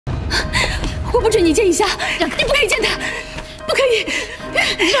我不准你见一夏，你不可以见他，不可以！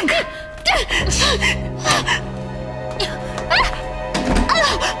让开！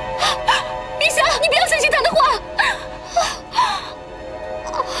一夏，你不要相信他的话。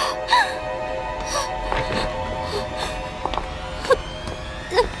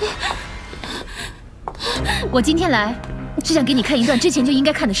我今天来是想给你看一段之前就应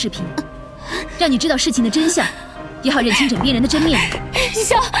该看的视频，让你知道事情的真相，也好认清枕边人的真面目。一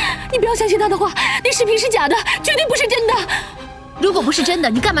夏，你不要相信他的话，那视频是假的，绝对不是真的。如果不是真的，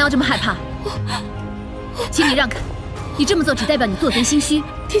你干嘛要这么害怕？请你让开，你这么做只代表你做贼心虚。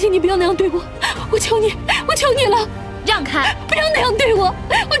天心，你不要那样对我，我求你，我求你了，让开！不要那样对我，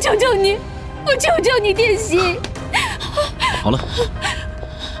我求求你，我求求你，天心。好了。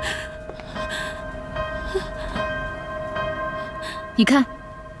你看，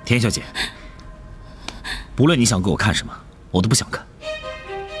田小姐，不论你想给我看什么，我都不想看。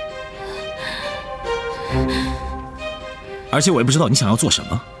而且我也不知道你想要做什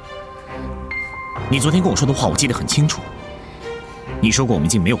么。你昨天跟我说的话，我记得很清楚。你说过我们已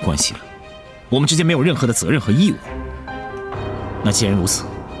经没有关系了，我们之间没有任何的责任和义务。那既然如此，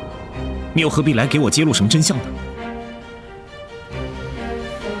你又何必来给我揭露什么真相呢？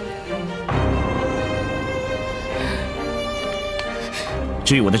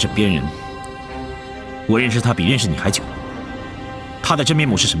至于我的枕边人，我认识他比认识你还久，他的真面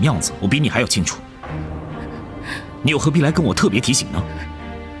目是什么样子，我比你还要清楚。你又何必来跟我特别提醒呢？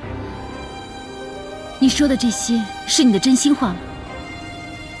你说的这些是你的真心话吗？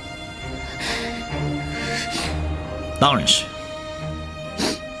当然是。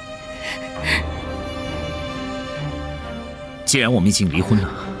既然我们已经离婚了，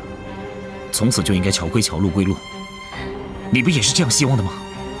从此就应该桥归桥，路归路。你不也是这样希望的吗？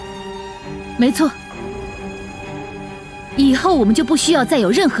没错，以后我们就不需要再有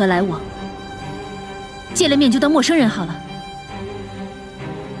任何来往，见了面就当陌生人好了。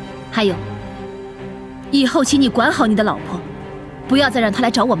还有，以后请你管好你的老婆，不要再让她来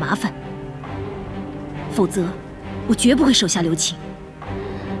找我麻烦，否则我绝不会手下留情。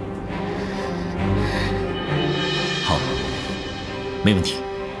好，没问题。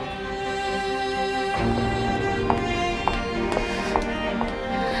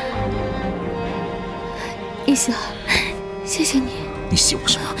一夏，谢谢你。你谢我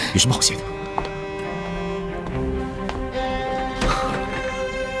什么？有什么好谢的？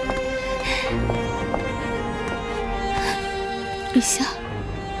一夏，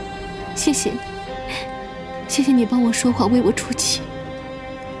谢谢你，谢谢你帮我说话，为我出气。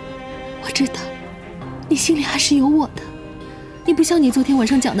我知道，你心里还是有我的。你不像你昨天晚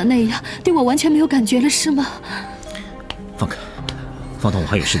上讲的那样，对我完全没有感觉了，是吗？放开，放动，我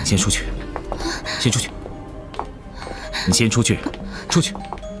还有事，你先出去，先出去。你先出去，出去。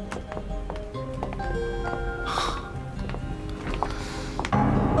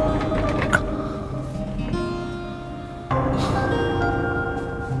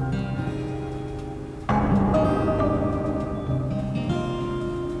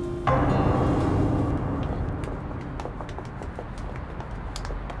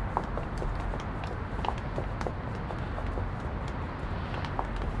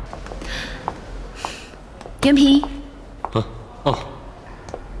袁平。哦，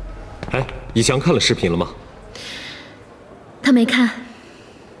哎，以翔看了视频了吗？他没看。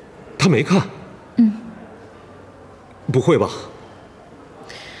他没看？嗯。不会吧？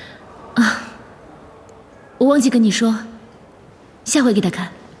啊，我忘记跟你说，下回给他看。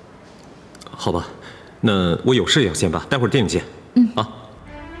好吧，那我有事要先吧，待会儿电影见。嗯啊。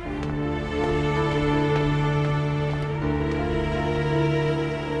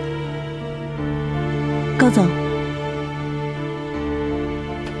高总。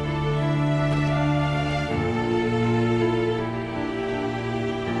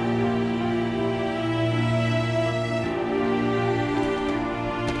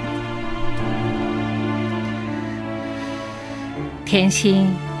甜心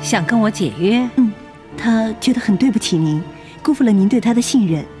想跟我解约，他觉得很对不起您，辜负了您对他的信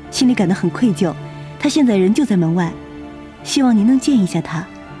任，心里感到很愧疚。他现在人就在门外，希望您能见一下他，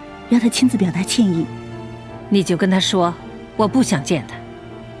让他亲自表达歉意。你就跟他说，我不想见他，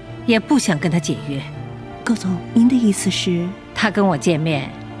也不想跟他解约。高总，您的意思是？他跟我见面，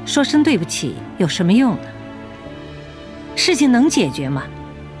说声对不起有什么用呢？事情能解决吗？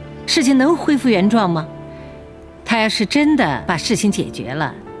事情能恢复原状吗？他要是真的把事情解决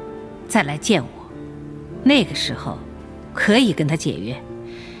了，再来见我，那个时候可以跟他解约。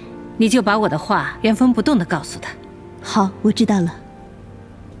你就把我的话原封不动地告诉他。好，我知道了。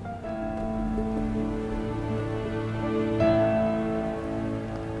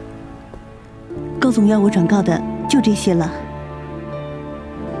高总要我转告的就这些了。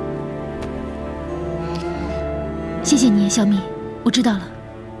谢谢你，小米，我知道了。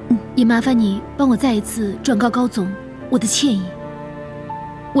也麻烦你帮我再一次转告高总我的歉意。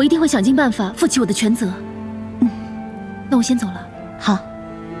我一定会想尽办法负起我的全责。那我先走了。好。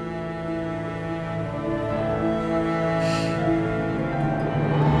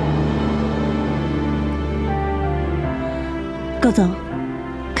高总，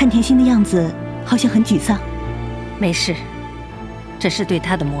看甜心的样子，好像很沮丧。没事，这是对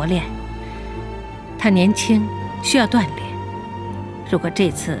他的磨练。他年轻，需要锻炼。如果这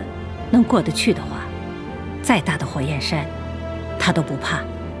次能过得去的话，再大的火焰山，他都不怕。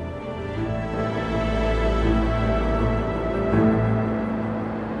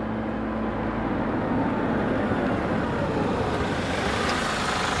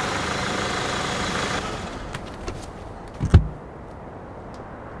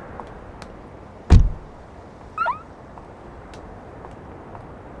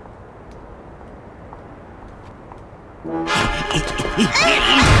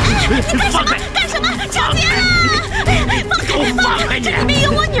放开！干什么？抢劫了！放开！这里面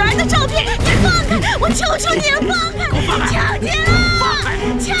有我女儿的照片，你放开！我求求你了，放开！抢劫了！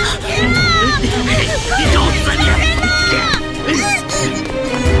抢劫了！你找死你！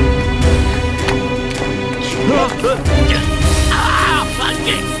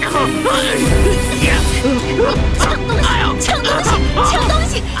抢东西！抢东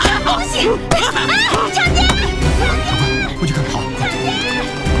西！抢东西！抢劫！回去看好。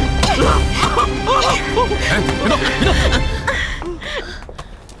哎，别动，别动！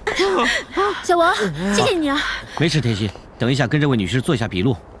小王，谢谢你啊。没事，甜心，等一下跟这位女士做一下笔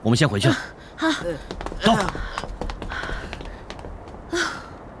录，我们先回去了。好。走。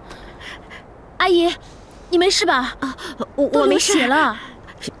阿姨，你没事吧？我没事。血了。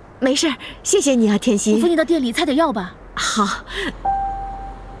没事，谢谢你啊，甜心。我扶你到店里擦点药吧。好。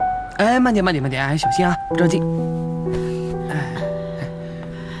哎，慢点，慢点，慢点，哎，小心啊，不着急。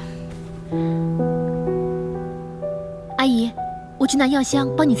阿姨，我去拿药箱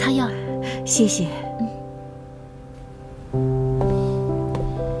帮你擦药。谢谢。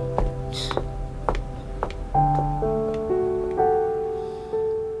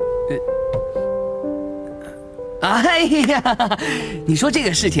哎呀，你说这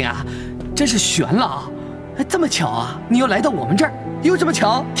个事情啊，真是悬了啊！这么巧啊，你又来到我们这儿，又这么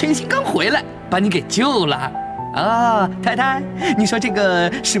巧，甜心刚回来，把你给救了。啊，太太，你说这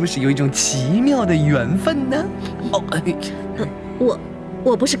个是不是有一种奇妙的缘分呢？哦，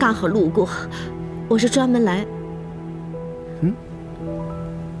我不是刚好路过，我是专门来，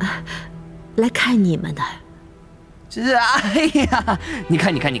来看你们的。哎呀，你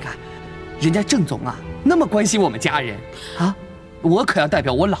看，人家郑总啊，那么关心我们家人啊，我可要代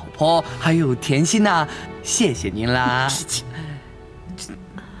表我老婆还有甜心呐，谢谢您啦。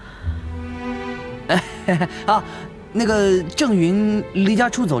啊，那个郑云离家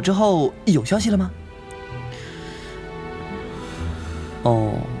出走之后有消息了吗？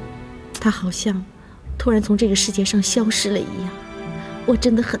哦，他好像突然从这个世界上消失了一样，我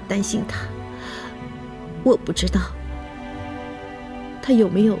真的很担心他。我不知道他有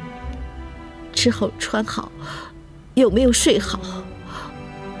没有吃好穿好，有没有睡好，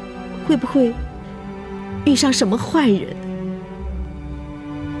会不会遇上什么坏人？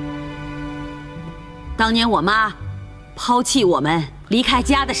当年我妈抛弃我们离开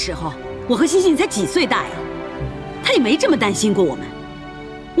家的时候，我和欣欣才几岁大呀，她也没这么担心过我们。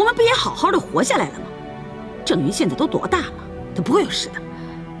我们不也好好的活下来了吗？郑云现在都多大了，她不会有事的。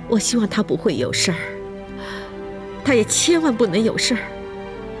我希望她不会有事儿，她也千万不能有事儿。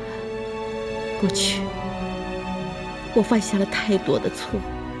过去我犯下了太多的错，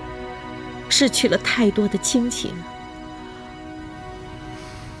失去了太多的亲情，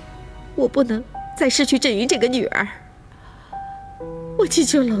我不能再失去郑云这个女儿。我祈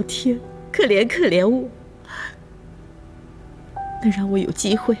求老天可怜可怜我，能让我有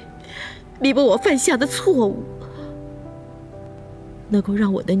机会弥补我犯下的错误，能够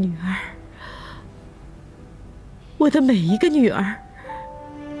让我的女儿，我的每一个女儿，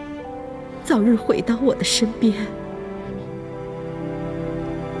早日回到我的身边。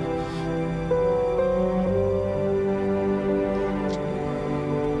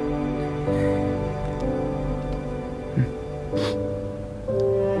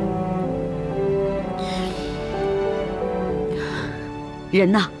人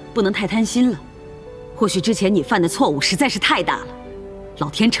呐，不能太贪心了。或许之前你犯的错误实在是太大了，老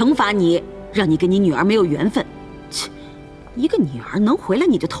天惩罚你，让你跟你女儿没有缘分。切，一个女儿能回来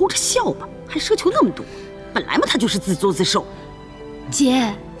你就偷着笑吧，还奢求那么多。本来嘛，她就是自作自受。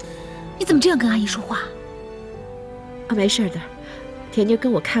姐，你怎么这样跟阿姨说话？啊，没事的，田妞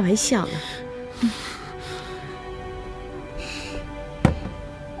跟我开玩笑呢。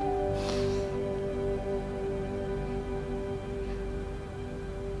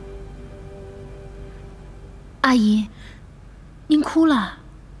阿姨，您哭了，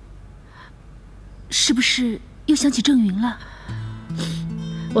是不是又想起郑云了？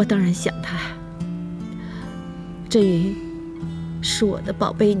我当然想她。郑云是我的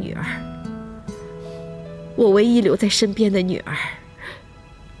宝贝女儿，我唯一留在身边的女儿。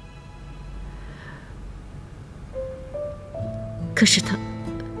可是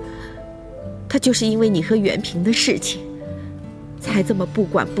她就是因为你和袁平的事情，才这么不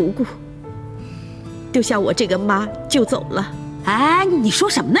管不顾，丢下我这个妈就走了。哎，你说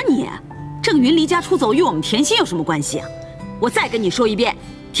什么呢你？郑云离家出走与我们甜心有什么关系啊？我再跟你说一遍，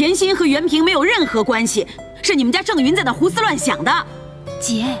甜心和袁平没有任何关系，是你们家郑云在那胡思乱想的。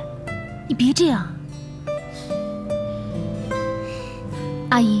姐，你别这样。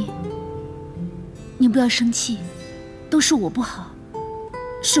阿姨，您不要生气，都是我不好，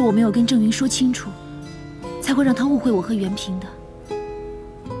是我没有跟郑云说清楚，才会让他误会我和袁平的。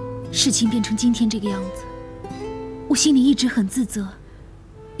事情变成今天这个样子，我心里一直很自责，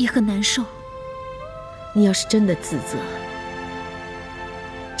也很难受。你要是真的自责，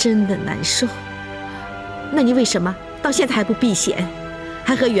真的难受，那你为什么到现在还不避嫌，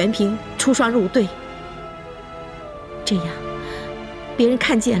还和袁平出双入对？这样别人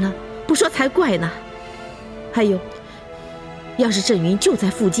看见了不说才怪呢。还有，要是郑云就在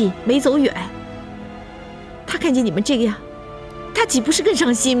附近没走远，他看见你们这个样，他岂不是更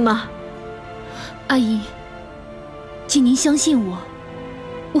伤心吗？阿姨，请您相信我，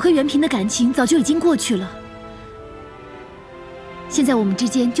我和袁平的感情早就已经过去了。现在我们之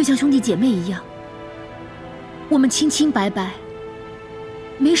间就像兄弟姐妹一样，我们清清白白，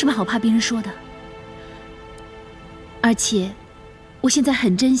没有什么好怕别人说的。而且，我现在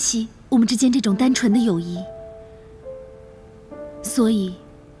很珍惜我们之间这种单纯的友谊，所以，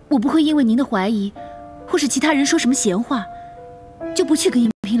我不会因为您的怀疑，或是其他人说什么闲话，就不去跟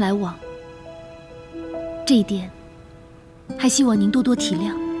袁平来往。这一点，还希望您多多体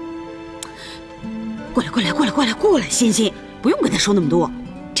谅。过来，欣欣，不用跟他说那么多，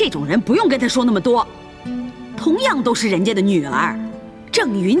这种人不用跟他说那么多。同样都是人家的女儿，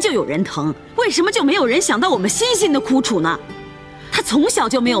郑云就有人疼，为什么就没有人想到我们欣欣的苦楚呢？她从小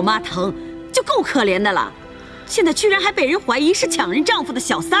就没有妈疼，就够可怜的了，现在居然还被人怀疑是抢人丈夫的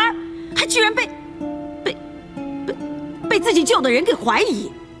小三儿，还居然被自己救的人给怀疑，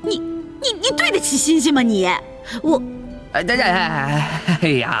你对得起欣欣吗你？哎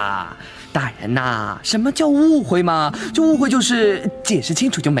呀，大人呐，什么叫误会嘛？这误会就是解释清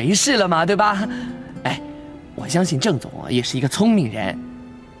楚就没事了嘛，对吧？哎，我相信郑总也是一个聪明人，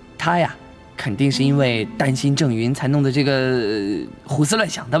他呀肯定是因为担心郑云才弄的这个胡思乱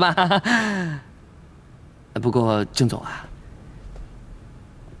想的嘛。不过郑总啊，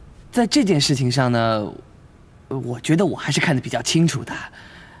在这件事情上呢，我觉得我还是看得比较清楚的。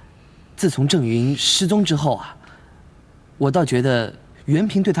自从郑云失踪之后啊，我倒觉得袁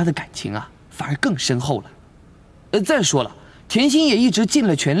平对他的感情啊反而更深厚了。再说了，甜心也一直尽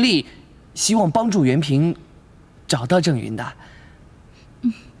了全力，希望帮助袁平找到郑云的。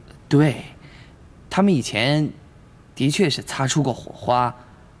对，他们以前的确是擦出过火花，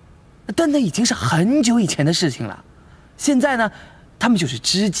但那已经是很久以前的事情了。现在呢，他们就是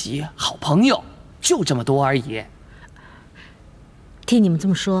知己好朋友，就这么多而已。听你们这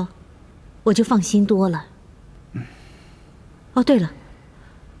么说，我就放心多了。哦，对了，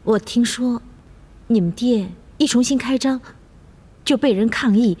我听说你们店一重新开张，就被人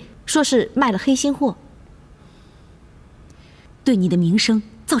抗议，说是卖了黑心货，对你的名声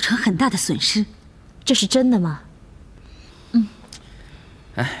造成很大的损失，这是真的吗？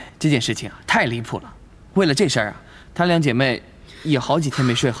哎，这件事情啊太离谱了，为了这事儿啊，她两姐妹也好几天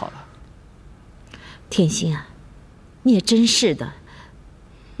没睡好了。甜心啊，你也真是的，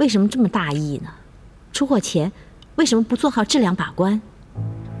为什么这么大意呢？出货前为什么不做好质量把关？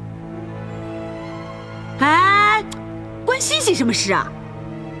哎，关欣欣什么事啊？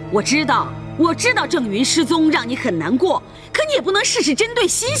我知道郑云失踪让你很难过，可你也不能事事针对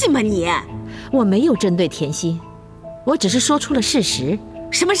欣欣吧你？我没有针对甜心，我只是说出了事实。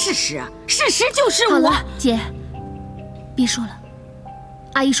什么事实啊？事实就是我。好了，姐，别说了。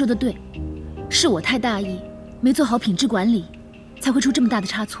阿姨说的对，是我太大意，没做好品质管理，才会出这么大的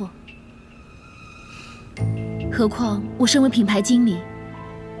差错。何况我身为品牌经理，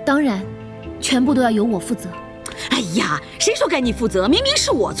当然全部都要由我负责。哎呀，谁说该你负责？明明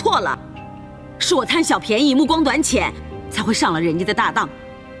是我错了，是我贪小便宜、目光短浅，才会上了人家的大当。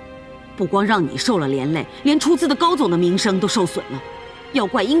不光让你受了连累，连出资的高总的名声都受损了。要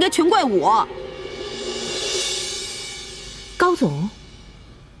怪应该全怪我。高总？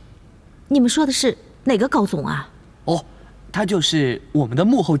你们说的是哪个高总啊？哦，他就是我们的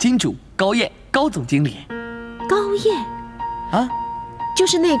幕后金主高燕，高总经理。高燕？啊，就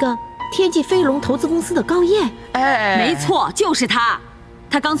是那个天际飞龙投资公司的高燕。哎，没错，就是他。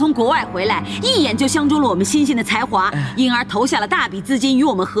他刚从国外回来，一眼就相中了我们欣欣的才华，因而投下了大笔资金与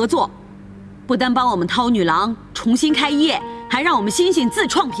我们合作。不单帮我们涛女郎重新开业，还让我们欣欣自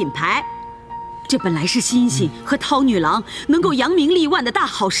创品牌。这本来是欣欣和涛女郎能够扬名立万的大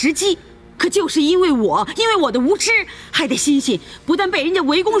好时机，可就是因为我的无知，害得欣欣不但被人家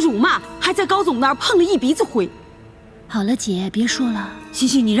围攻辱骂，还在高总那儿碰了一鼻子灰。好了，姐，别说了。欣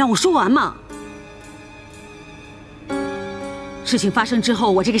欣，你让我说完嘛。事情发生之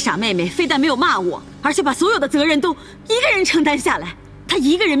后，我这个傻妹妹非但没有骂我，而且把所有的责任都一个人承担下来。她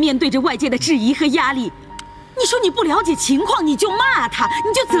一个人面对着外界的质疑和压力。你说你不了解情况，你就骂她，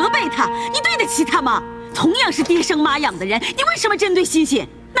你就责备她，你对得起她吗？同样是爹生妈养的人，你为什么针对欣欣？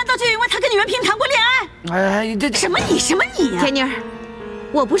难道就因为她跟袁平谈过恋爱？哎，这什么你啊？田妮儿，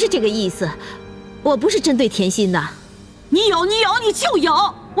我不是这个意思，我不是针对甜心的。你就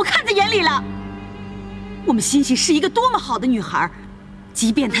有，我看在眼里了。我们欣欣是一个多么好的女孩，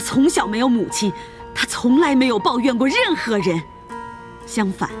即便她从小没有母亲，她从来没有抱怨过任何人。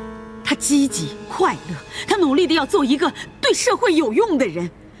相反，她积极快乐，她努力的要做一个对社会有用的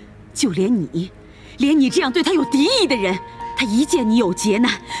人。就连你这样对她有敌意的人，她一见你有劫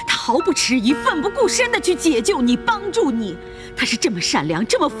难，她毫不迟疑、奋不顾身的去解救你、帮助你。她是这么善良，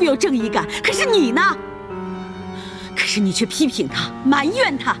这么富有正义感。可是你呢？可是你却批评她、埋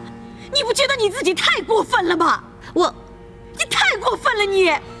怨她。你不觉得你自己太过分了吗？你太过分了你！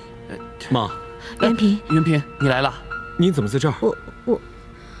妈，袁平，你来了。你怎么在这儿？我，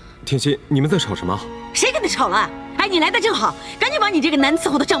甜心，你们在吵什么？谁跟他吵了？哎，你来的正好，赶紧把你这个难伺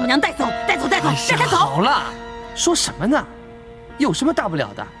候的丈母娘带走，带走！好了，说什么呢？有什么大不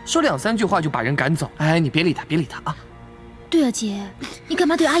了的？说2、3句话就把人赶走。哎，你别理他啊！对啊，姐，你干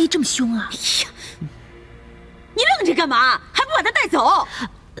嘛对阿姨这么凶啊？哎呀，你愣着干嘛？还不把她带走？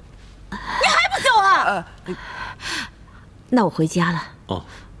你还不走啊？那我回家了。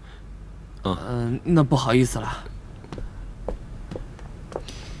那不好意思了。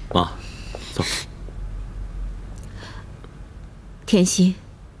妈，走。甜心，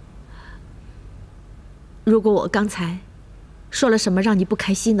如果我刚才说了什么让你不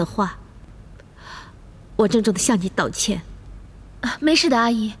开心的话，我郑重的向你道歉。没事的，阿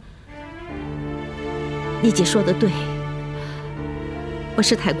姨。你姐说的对，我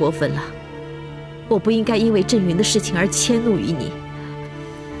是太过分了，我不应该因为郑云的事情而迁怒于你。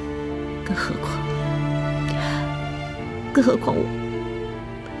更何况我，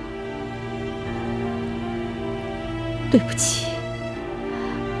对不起，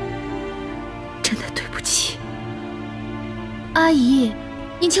真的对不起。阿姨，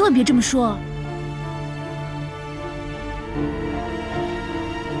您千万别这么说。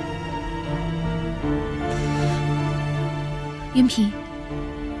袁平，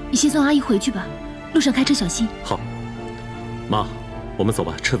你先送阿姨回去吧，路上开车小心。好，妈，我们走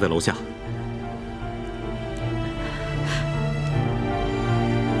吧，车在楼下。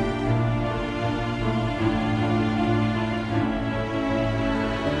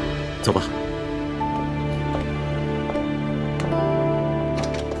走吧。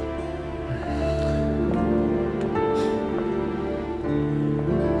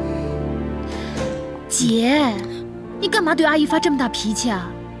姐，你干嘛对阿姨发这么大脾气啊？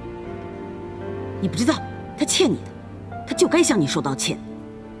你不知道，她欠你的，她就该向你说道歉。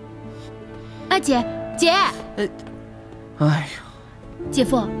哎，姐，哎呀，姐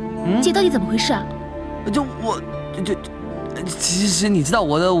夫，姐到底怎么回事啊？其实你知道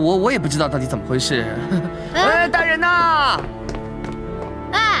我也不知道到底怎么回事。哎，大人呐！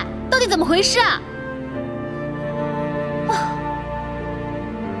哎，到底怎么回事啊？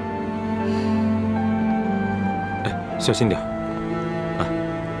哎，小心点。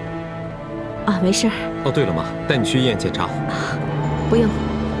没事儿。哦，对了，妈，带你去医院检查。不用，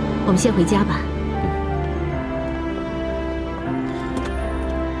我们先回家吧。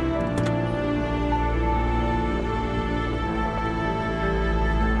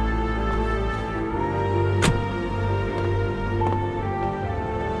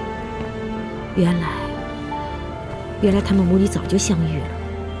原来他们母女早就相遇了，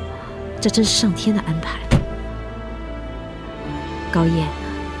这真是上天的安排。高燕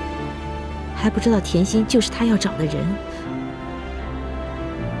还不知道甜心就是他要找的人，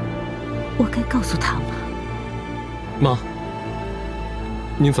我该告诉他吗？妈，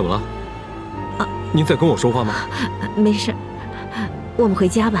您怎么了？您在跟我说话吗？没事，我们回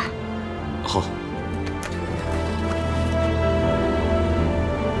家吧。好。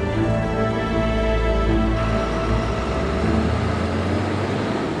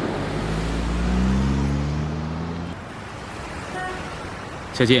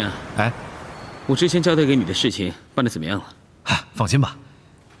小静，哎，我之前交代给你的事情办得怎么样了？放心吧，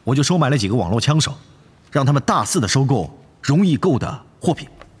我就收买了几个网络枪手，让他们大肆的收购容易购的货品。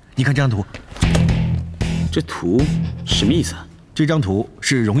你看这张图，这图什么意思啊？这张图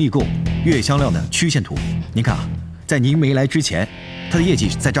是容易购月销量的曲线图。您看啊，在您没来之前，它的业绩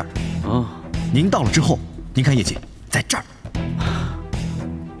在这儿。哦。您到了之后，您看业绩在这儿。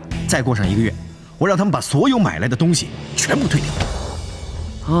再过上1个月，我让他们把所有买来的东西全部退掉。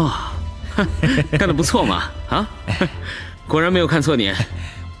哦，干得不错嘛！啊，果然没有看错你。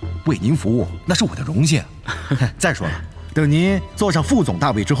为您服务，那是我的荣幸。再说了，等您坐上副总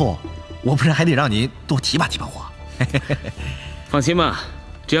大位之后，我不是还得让您多提拔提拔我？放心吧，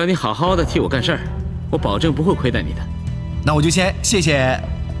只要你好好的替我干事儿，我保证不会亏待你的。那我就先谢谢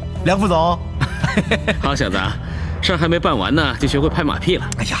梁副总。好小子，事儿还没办完呢，就学会拍马屁了。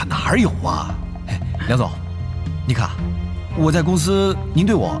哎呀，哪有啊！梁总，你看，我在公司您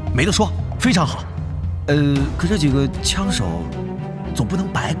对我没得说，非常好。可这几个枪手总不能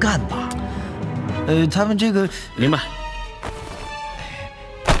白干吧？他们这个明白。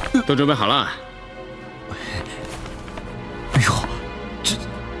都准备好了？哎呦，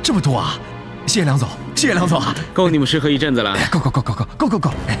这么多啊！谢谢梁总，谢谢梁总啊！够你们吃喝一阵子了。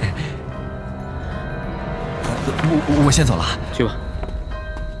够！我先走了，去吧。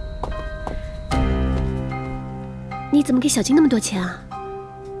你怎么给小金那么多钱啊？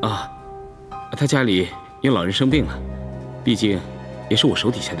啊，他家里有老人生病了，毕竟也是我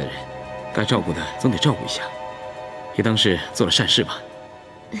手底下的人，该照顾的总得照顾一下，也当是做了善事吧。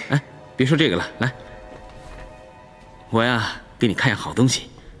哎，别说这个了，来，我呀给你看样好东西，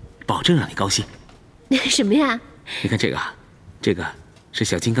保证让你高兴。什么呀？你看这个啊，这个是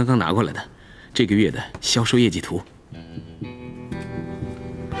小金刚刚拿过来的，这个月的销售业绩图。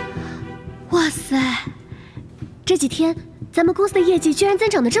哇塞，这几天咱们公司的业绩居然增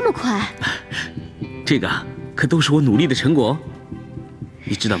长得这么快。这个啊，可都是我努力的成果哦。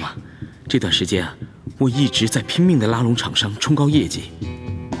你知道吗？这段时间啊，我一直在拼命的拉拢厂商，冲高业绩。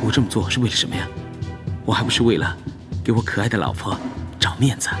我这么做是为了什么呀？我还不是为了给我可爱的老婆找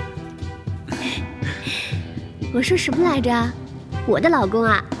面子。我说什么来着？我的老公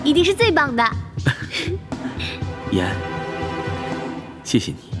啊，一定是最棒的。妍，谢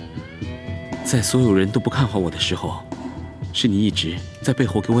谢你，在所有人都不看好我的时候，是你一直在背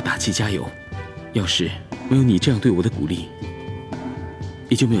后给我打气加油。要是没有你这样对我的鼓励，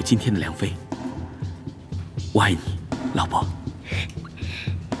也就没有今天的梁飞。我爱你，老婆。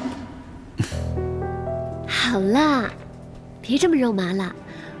好啦，别这么肉麻了，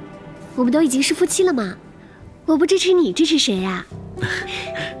我们都已经是夫妻了嘛。我不支持你，支持谁呀？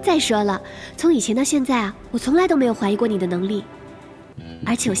再说了，从以前到现在啊，我从来都没有怀疑过你的能力，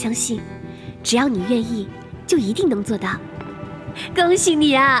而且我相信，只要你愿意，就一定能做到。恭喜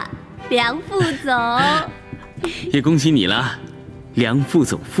你啊，梁副总！也恭喜你了，梁副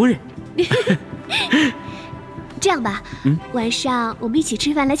总夫人。这样吧，晚上我们一起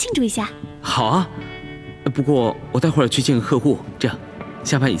吃饭来庆祝一下。好啊，不过我待会儿去见个客户，这样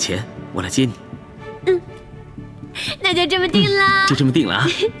下班以前我来接你。那就这么定了。就这么定了啊！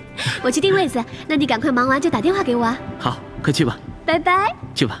我去定位子，那你赶快忙完就打电话给我啊。好，快去吧。拜拜。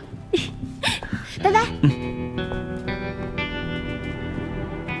去吧。拜拜。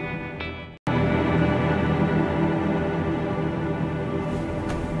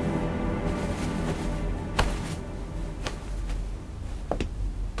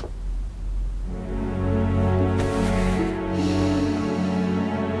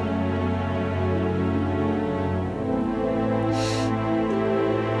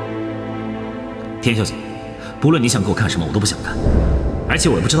田小姐，不论你想给我看什么，我都不想看，而且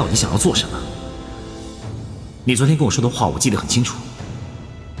我也不知道你想要做什么。你昨天跟我说的话，我记得很清楚。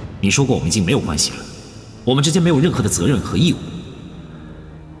你说过我们已经没有关系了，我们之间没有任何的责任和义务。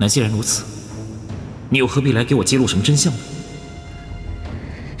那既然如此，你又何必来给我揭露什么真相呢？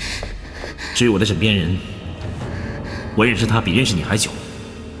至于我的枕边人，我认识他比认识你还久，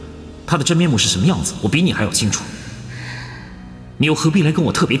他的真面目是什么样子，我比你还要清楚。你又何必来跟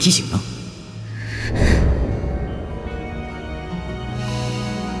我特别提醒呢？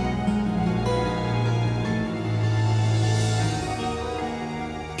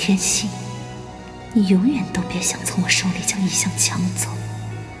天心，你永远都别想从我手里将一香抢走。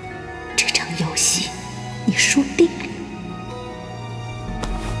这场游戏，你输定了。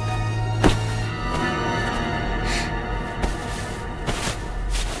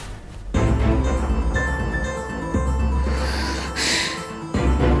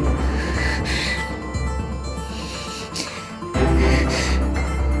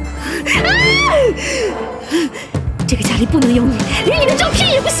这个家里不能有你，连你的照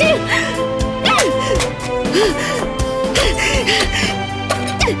片也不行。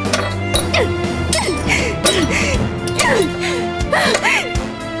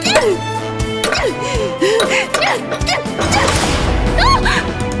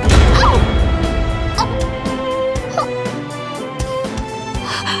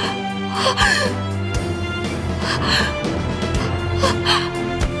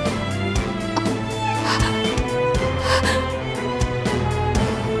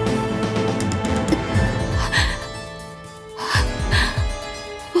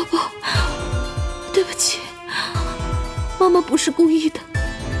宝宝，对不起，妈妈不是故意的，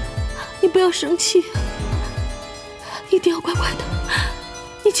你不要生气，一定要乖乖的，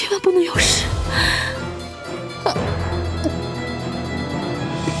你千万不能有事。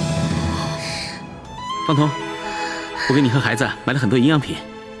方彤，我给你和孩子买了很多营养品。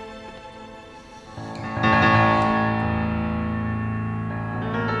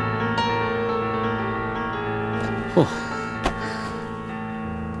哦，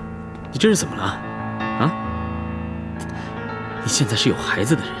你这是怎么了？啊？你现在是有孩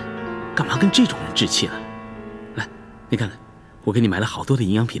子的人，干嘛跟这种人置气呢？来，你看看，我给你买了好多的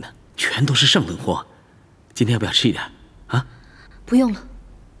营养品呢，全都是上等货。今天要不要吃一点？啊？不用了，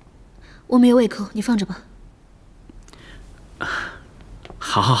我没有胃口，你放着吧。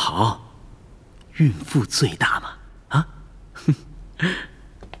好，好，好，孕妇最大嘛，啊？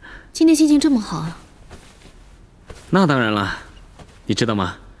今天心情这么好啊？那当然了，你知道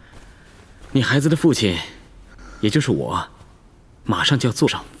吗？你孩子的父亲，也就是我，马上就要坐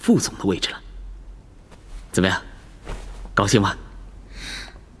上副总的位置了。怎么样？高兴吗？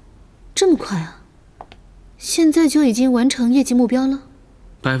这么快啊？现在就已经完成业绩目标了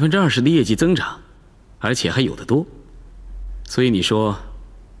？20%的业绩增长，而且还有得多。所以你说，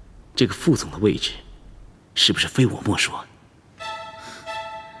这个副总的位置，是不是非我莫属？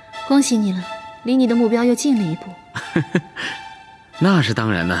恭喜你了，离你的目标又近了一步。那是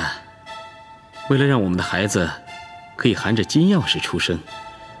当然的。为了让我们的孩子可以含着金钥匙出生，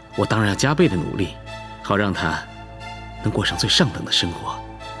我当然要加倍的努力，好让他能过上最上等的生活。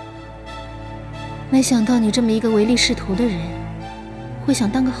没想到你这么一个唯利是图的人，会想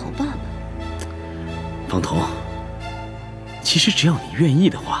当个好爸爸。方彤，其实只要你愿意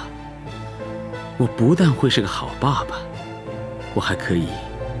的话，我不但会是个好爸爸，我还可以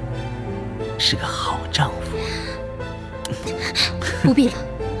是个好丈夫。不必了，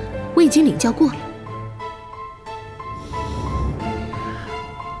我已经领教过了。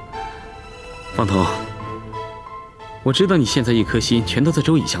方彤，我知道你现在一颗心全都在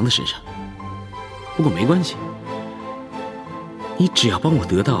周以翔的身上，不过没关系，你只要帮我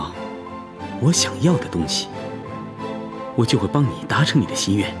得到我想要的东西，我就会帮你达成你的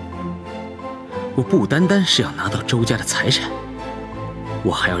心愿。我不单单是要拿到周家的财产，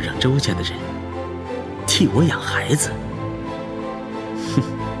我还要让周家的人替我养孩子。哼，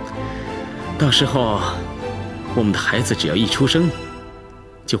到时候我们的孩子只要一出生，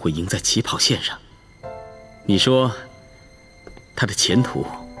就会赢在起跑线上。你说他的前途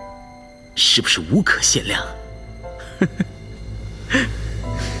是不是无可限量？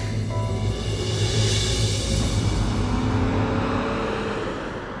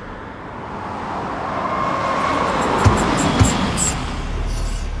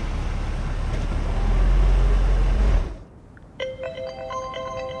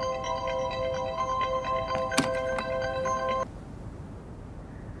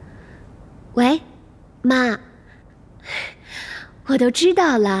喂，妈，我都知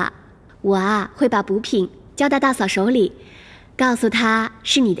道了。我啊会把补品交到大嫂手里，告诉她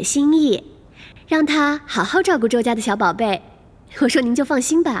是你的心意，让她好好照顾周家的小宝贝。我说您就放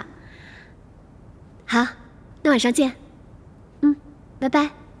心吧。好，那晚上见。拜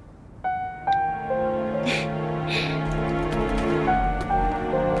拜。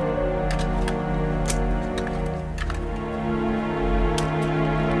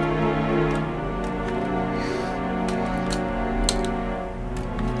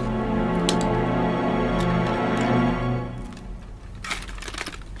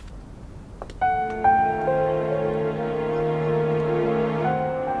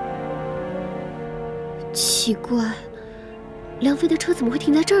奇怪，梁飞的车怎么会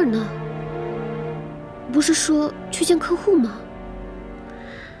停在这儿呢？不是说去见客户吗？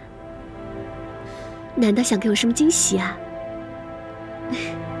难道想给我什么惊喜啊？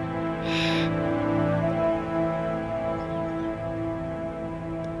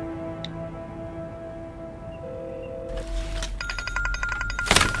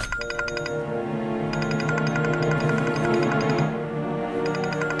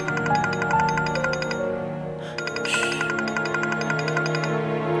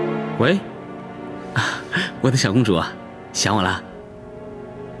喂，我的小公主，想我了？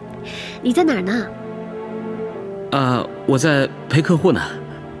你在哪儿呢？我在陪客户呢。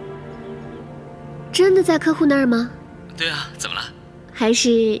真的在客户那儿吗？对啊，怎么了？还是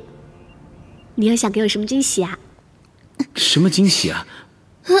你又想给我什么惊喜啊？什么惊喜啊？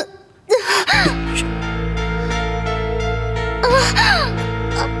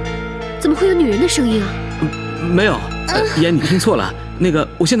怎么会有女人的声音啊？没有，妍，你听错了。那个，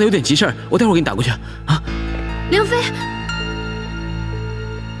我现在有点急事儿，我待会儿给你打过去啊。梁飞，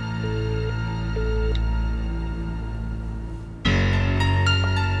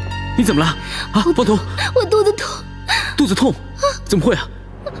你怎么了？啊，方彤，我肚子痛。肚子痛？怎么会啊？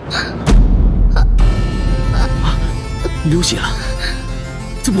流血了？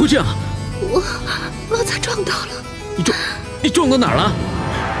怎么会这样？我刚才撞到了。你撞到哪儿了？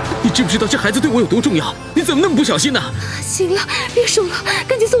你知不知道这孩子对我有多重要？你怎么那么不小心呢？行了，别说了，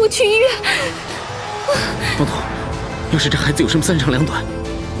赶紧送我去医院。方彤，要是这孩子有什么三长两短，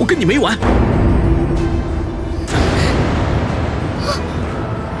我跟你没完。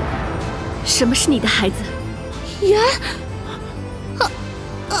什么是你的孩子？妍。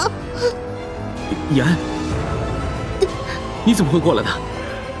妍，你怎么会过来的？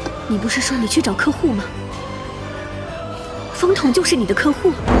你不是说你去找客户吗？方彤就是你的客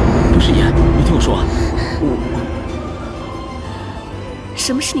户。不是妍，你听我说，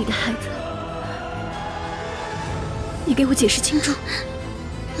什么是你的孩子？你给我解释清楚。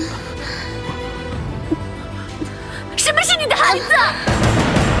什么是你的孩子？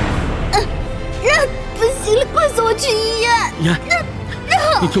不行了，快送我去医院！妍，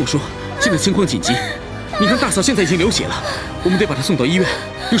你听我说，现在情况紧急。你看大嫂现在已经流血了，我们得把她送到医院。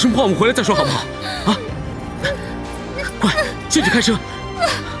有什么话我们回来再说好不好？啊！快，先去开车。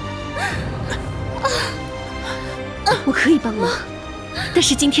我可以帮忙，但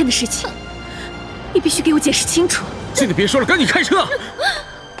是今天的事情，你必须给我解释清楚。现在别说了，赶紧开车！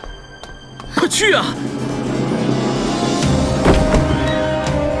快去啊！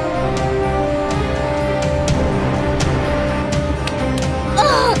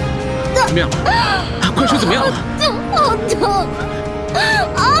怎么样了？快说怎么样了？好痛！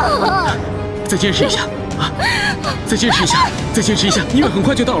啊！再坚持一下啊！再坚持一下，再坚持一下，医院很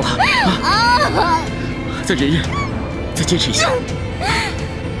快就到了啊！再忍忍，再坚持一下，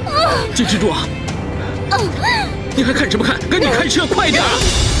坚持住啊！你还看什么看？赶紧开车，快点！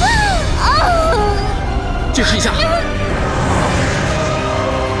坚持一下。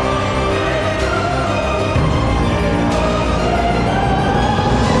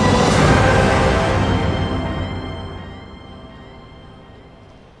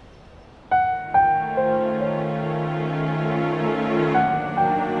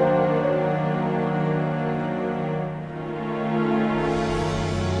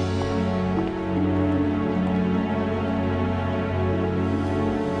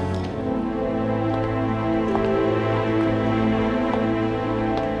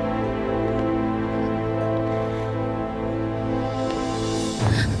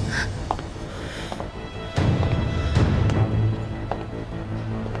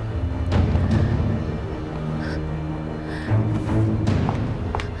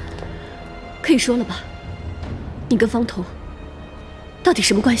可以说了吧？你跟方彤到底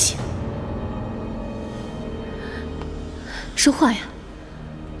什么关系？说话呀！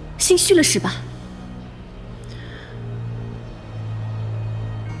心虚了是吧？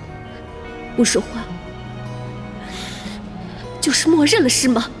不说话就是默认了是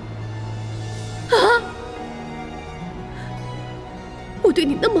吗？啊！我对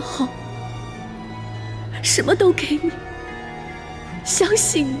你那么好，什么都给你，相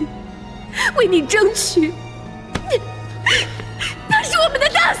信你。为你争取，她是我们的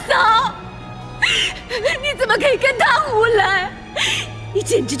大嫂，你怎么可以跟她胡来？你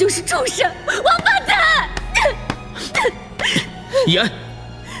简直就是畜生，王八蛋！妍，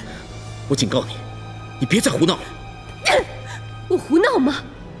我警告你，你别再胡闹了。我胡闹吗？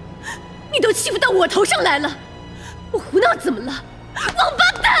你都欺负到我头上来了，我胡闹怎么了？王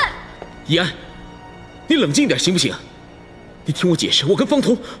八蛋！妍，你冷静一点行不行？你听我解释，我跟方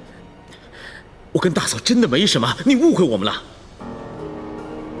彤。我跟大嫂真的没什么，你误会我们了。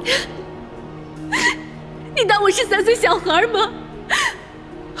你当我是3岁小孩吗？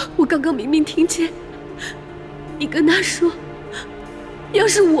我刚刚明明听见你跟他说，要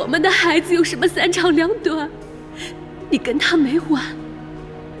是我们的孩子有什么三长两短，你跟他没完。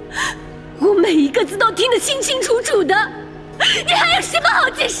我每一个字都听得清清楚楚的，你还有什么好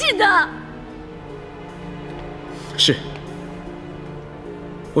解释的？是，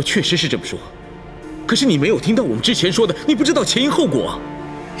我确实是这么说。可是你没有听到我们之前说的，你不知道前因后果。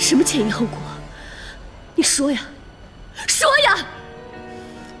什么前因后果？你说呀，说呀！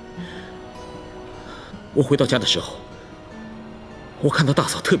我回到家的时候，我看到大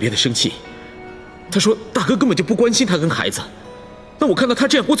嫂特别的生气，她说大哥根本就不关心她跟孩子。那我看到她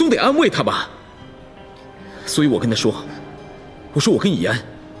这样，我总得安慰她吧。所以我跟她说，我说我跟以安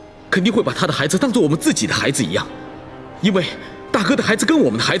肯定会把她的孩子当做我们自己的孩子一样，因为大哥的孩子跟我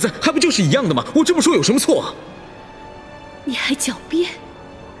们的孩子还不就是一样的吗？我这么说有什么错？你还狡辩？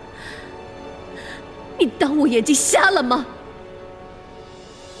你当我眼睛瞎了吗？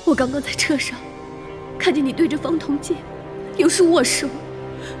我刚刚在车上看见你对着方彤姐，又是握手，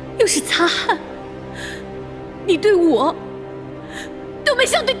又是擦汗，你对我都没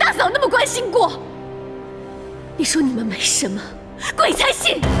像对大嫂那么关心过。你说你们没什么，鬼才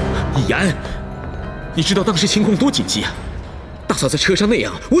信！以安，你知道当时情况多紧急啊！大嫂在车上那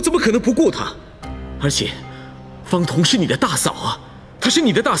样，我怎么可能不顾她？而且，方彤是你的大嫂啊，她是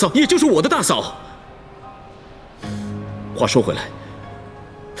你的大嫂，也就是我的大嫂。话说回来，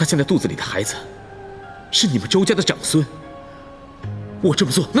她现在肚子里的孩子是你们周家的长孙。我这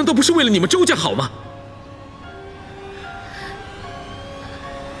么做难道不是为了你们周家好吗？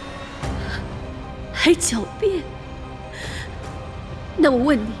还狡辩？那我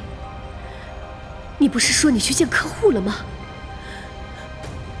问你，你不是说你去见客户了吗？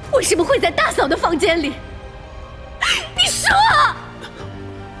为什么会在大嫂的房间里？你说啊！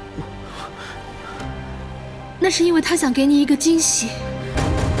那是因为他想给你一个惊喜。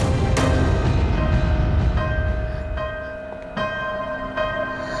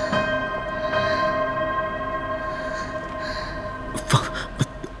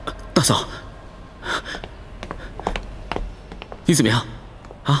大嫂，你怎么样？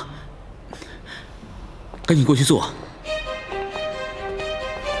啊？赶紧过去坐。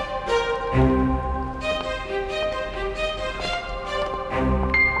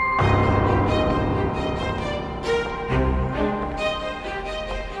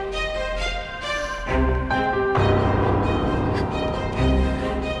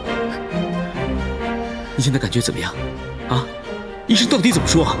你现在感觉怎么样？啊？医生到底怎么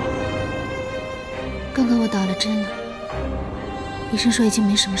说？刚刚我打了针了，医生说已经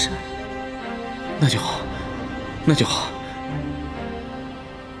没什么事了。那就好，那就好。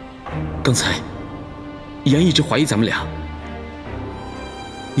刚才怡安一直怀疑咱们俩，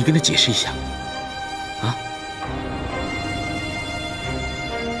你跟他解释一下，啊？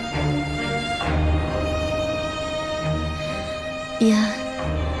怡安，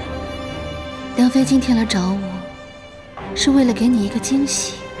梁飞今天来找我，是为了给你一个惊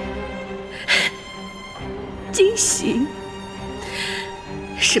喜。惊喜？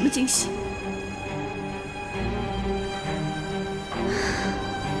什么惊喜？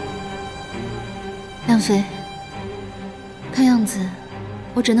梁飞，看样子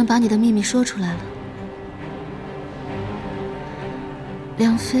我只能把你的秘密说出来了。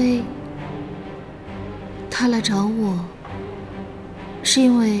梁飞，他来找我，是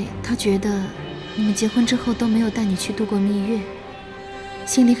因为他觉得你们结婚之后都没有带你去度过蜜月，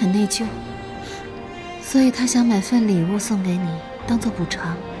心里很内疚。所以他想买份礼物送给你，当做补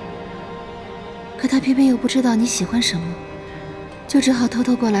偿。可他偏偏又不知道你喜欢什么，就只好偷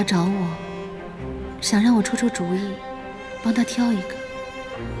偷过来找我，想让我出出主意，帮他挑一个，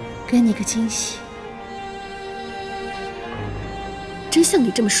给你个惊喜。真像你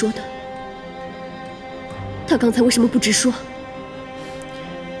这么说的？他刚才为什么不直说？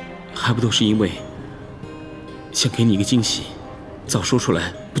还不都是因为想给你一个惊喜，早说出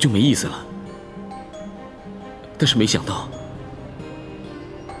来不就没意思了？但是没想到，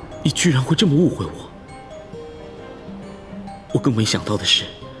你居然会这么误会我。我更没想到的是，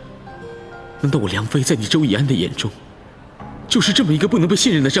难道我梁飞在你周以安的眼中，就是这么一个不能被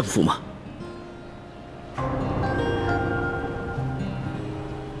信任的丈夫吗？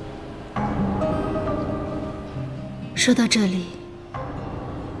说到这里，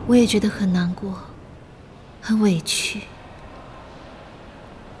我也觉得很难过，很委屈。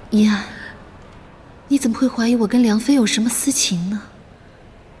怡安，你怎么会怀疑我跟梁飞有什么私情呢？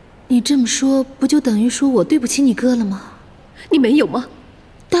你这么说，不就等于说我对不起你哥了吗？你没有吗？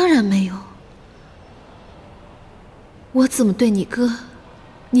当然没有。我怎么对你哥，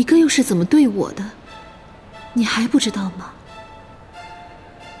你哥又是怎么对我的，你还不知道吗？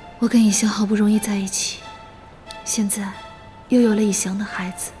我跟以翔好不容易在一起，现在又有了以翔的孩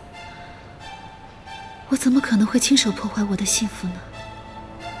子，我怎么可能会亲手破坏我的幸福呢？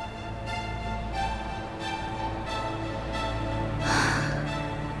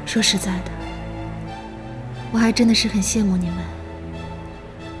说实在的，我还真的是很羡慕你们。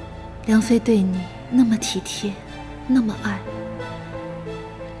梁飞对你那么体贴，那么爱，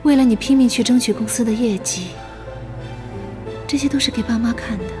为了你拼命去争取公司的业绩，这些都是给爸妈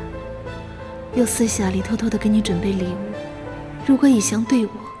看的，又私下里偷偷的给你准备礼物。如果以翔对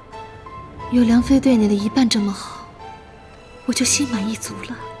我有梁飞对你的一半这么好，我就心满意足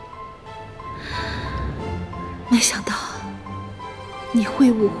了。没想到你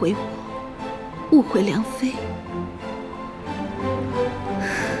会误会我，误会梁飞，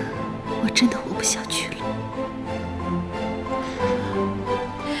我真的活不下去了。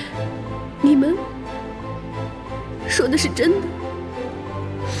你们说的是真的，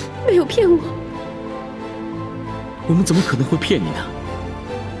没有骗我。我们怎么可能会骗你呢？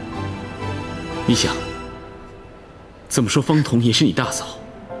你想，怎么说方彤也是你大嫂，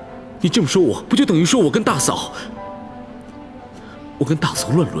你这么说我，不就等于说我跟大嫂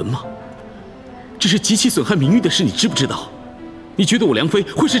乱伦吗？这是极其损害名誉的事，你知不知道？你觉得我梁飞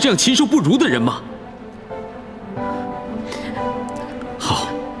会是这样禽兽不如的人吗？好，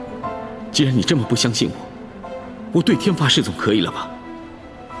既然你这么不相信我对天发誓总可以了吧？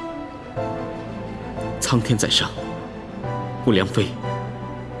苍天在上，我梁飞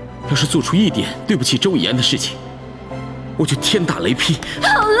要是做出一点对不起周以安的事情，我就天打雷劈。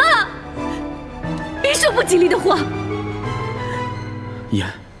好了，别说不吉利的话。以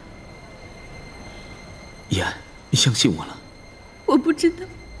安，以安，你相信我了。我不知道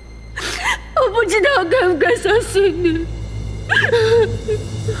我该不该相信你。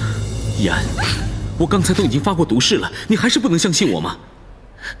以安，我刚才都已经发过毒誓了，你还是不能相信我吗？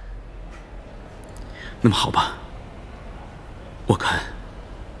那么好吧，我看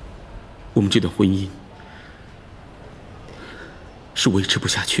我们这段婚姻是维持不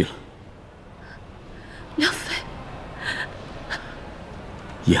下去了。梁飞，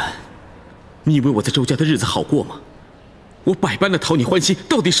以安，你以为我在周家的日子好过吗？我百般的讨你欢心，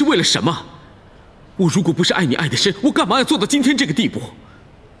到底是为了什么？我如果不是爱你爱得深，我干嘛要做到今天这个地步？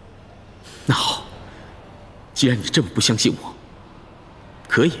那好，既然你这么不相信我，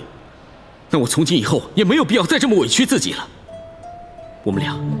可以，那我从今以后也没有必要再这么委屈自己了。我们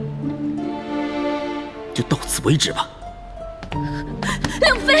俩就到此为止吧。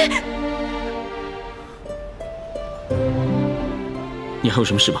梁飞，你还有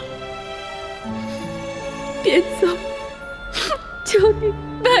什么事吗？别走，求你，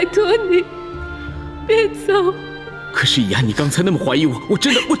拜托你，别走。可是以安，你刚才那么怀疑我，我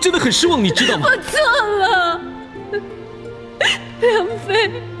真的很失望，你知道吗？我错了，梁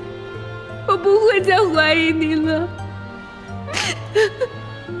飞，我不会再怀疑你了，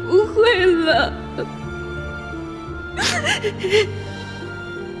不会了。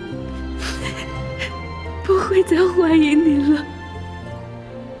不会再怀疑你了。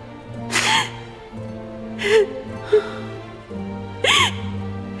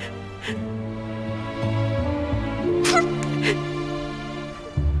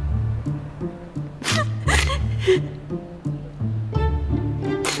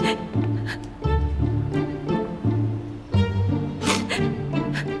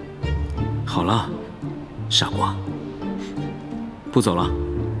好了，傻瓜，不走了。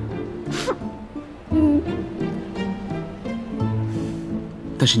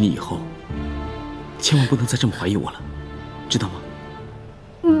但是你以后千万不能再这么怀疑我了，知道吗？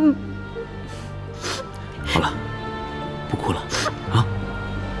好了，不哭了啊，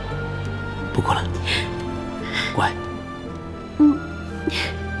不哭了，乖。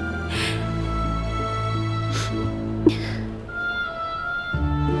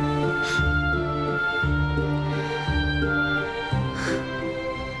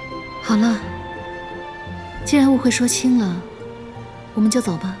好了，既然误会说清了，我们就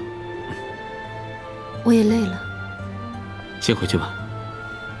走吧。我也累了，先回去吧。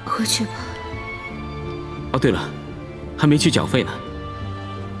回去吧。哦，对了，还没去缴费呢。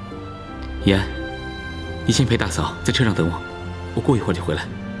怡安，你先陪大嫂在车上等我，我过一会儿就回来。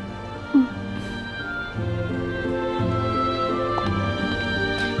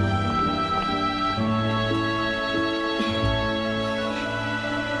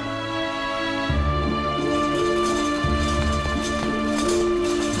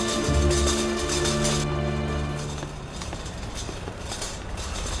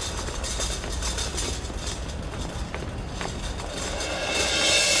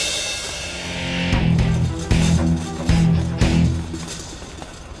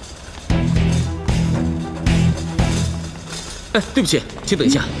哎，对不起，请等一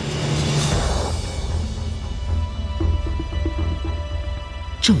下。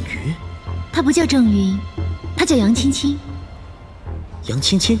郑瑜，她不叫郑云，她叫杨青青。杨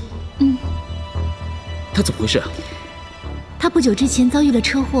青青？她怎么回事啊？她不久之前遭遇了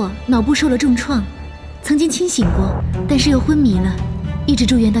车祸，脑部受了重创，曾经清醒过，但是又昏迷了，一直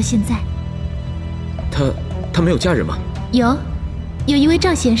住院到现在。他没有家人吗？有一位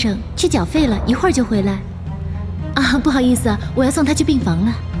赵先生去缴费了，一会儿就回来。啊，不好意思啊，我要送他去病房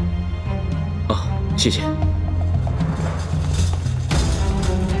了。哦，谢谢。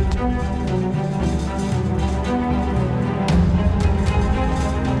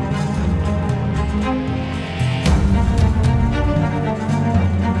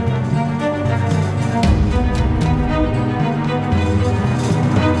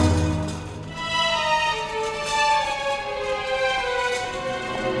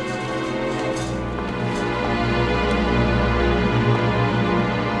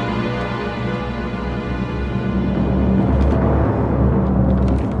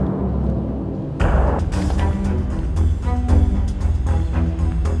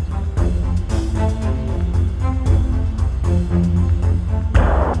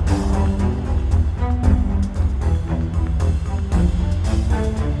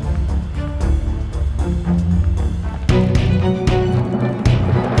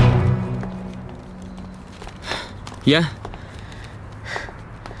妍，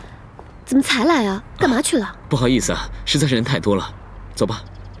怎么才来啊？干嘛去了？不好意思啊，实在是人太多了。走吧，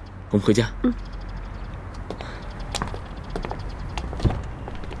我们回家。嗯。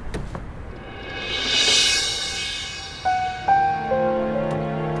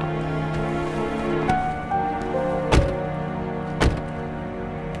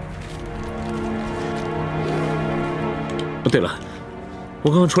哦，对了，我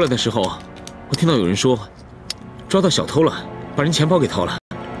刚刚出来的时候，我听到有人说，抓到小偷了，把人钱包给掏了。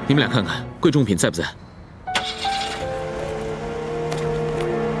你们俩看看，贵重品在不在？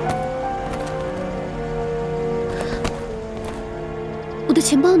我的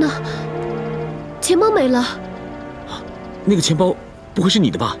钱包呢？钱包没了。那个钱包不会是你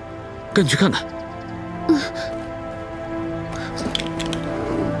的吧？赶紧去看看。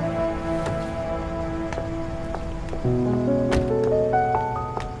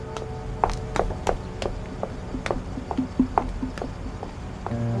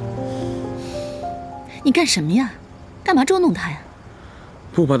你干什么呀？干嘛捉弄他呀？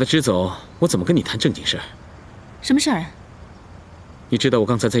不把他支走，我怎么跟你谈正经事儿？什么事儿啊？你知道我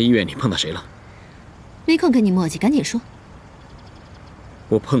刚才在医院里碰到谁了？没空跟你磨叽，赶紧说。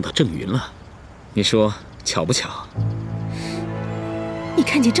我碰到郑云了，你说巧不巧？你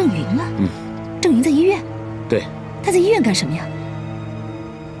看见郑云了？嗯。郑云在医院？对。他在医院干什么呀？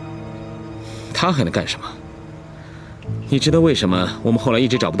他还能干什么？你知道为什么我们后来一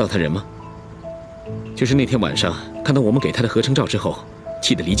直找不到他人吗？就是那天晚上看到我们给他的合成照之后，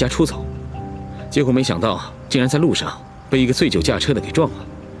气得离家出走，结果没想到竟然在路上被一个醉酒驾车的给撞了。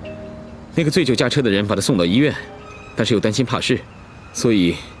那个醉酒驾车的人把他送到医院，但是又担心怕事，所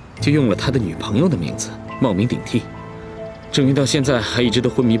以就用了他的女朋友的名字冒名顶替。郑云到现在还一直都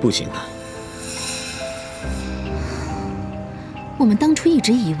昏迷不醒呢。我们当初一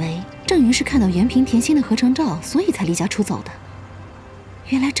直以为郑云是看到袁平、甜心的合成照，所以才离家出走的。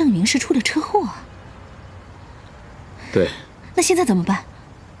原来郑云是出了车祸啊！对。那现在怎么办？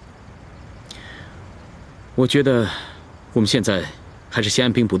我觉得我们现在还是先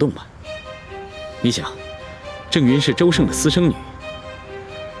按兵不动吧。你想，郑云是周胜的私生女，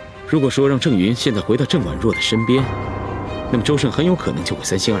如果说让郑云现在回到郑婉若的身边，那么周胜很有可能就会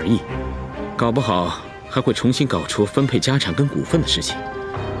三心二意，搞不好还会重新搞出分配家产跟股份的事情，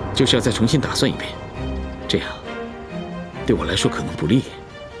就是要再重新打算一遍。这样对我来说可能不利。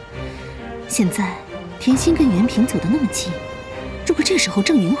现在甜心跟袁平走得那么近，如果这时候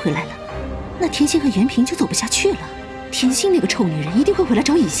郑云回来了，那甜心和袁平就走不下去了。甜心那个臭女人一定会回来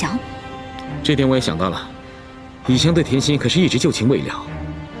找以翔。这点我也想到了，以翔对甜心可是一直旧情未了。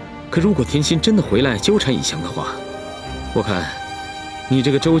可如果甜心真的回来纠缠以翔的话，我看你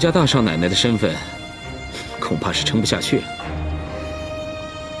这个周家大少奶奶的身份，恐怕是撑不下去了。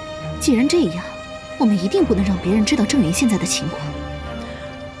既然这样，我们一定不能让别人知道郑云现在的情况。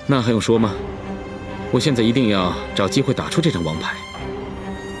那还用说吗？我现在一定要找机会打出这张王牌，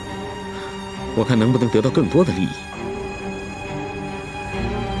我看能不能得到更多的利益。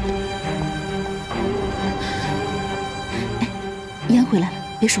哎，妍回来了，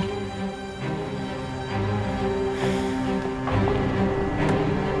别说了。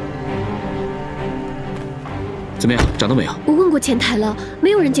怎么样，找到没有？我问过前台了，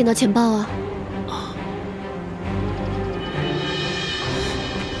没有人捡到钱包啊。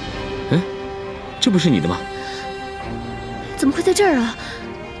哎，这不是你的吗？怎么会在这儿啊？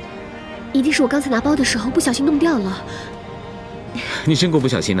一定是我刚才拿包的时候不小心弄掉了。你真够不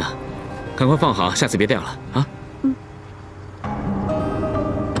小心的，赶快放好，下次别掉了啊。嗯。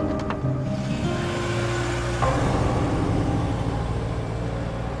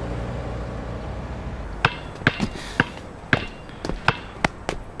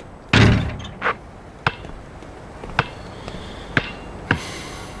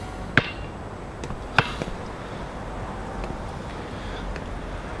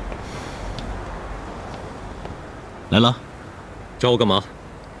来了。找我干嘛？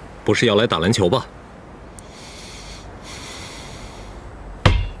不是要来打篮球吧？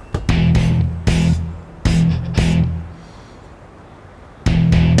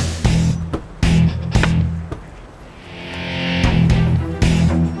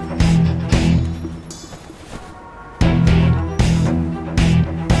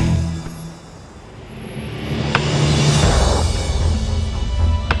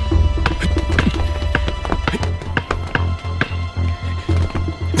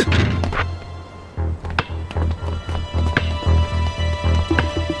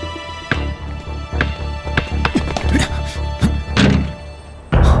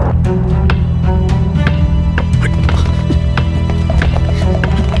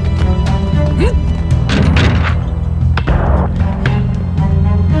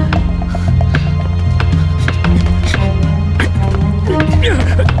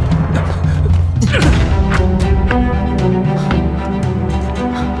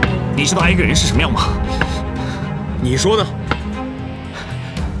你知道爱一个人是什么样吗？你说呢？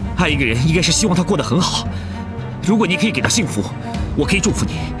爱一个人应该是希望他过得很好。如果你可以给他幸福，我可以祝福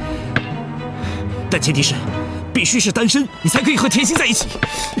你。但前提是，必须是单身，你才可以和甜心在一起。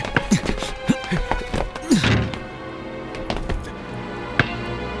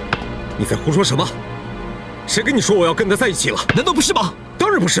你在胡说什么？谁跟你说我要跟他在一起了？难道不是吗？当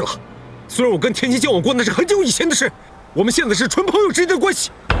然不是了。虽然我跟甜心交往过，那是很久以前的事。我们现在是纯朋友之间的关系。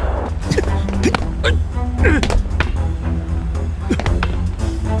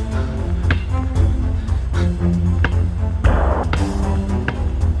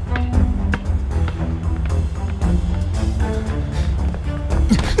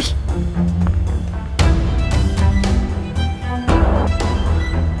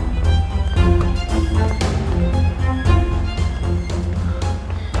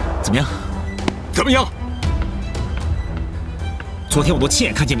怎么样？怎么样？昨天我都亲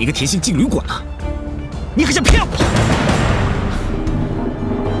眼看见你跟甜心进旅馆了，你还想骗我？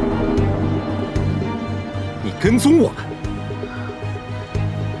你跟踪我们？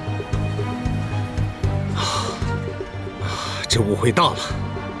这误会大了。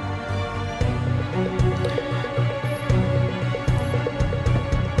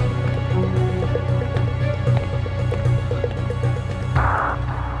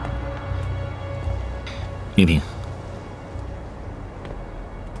明明，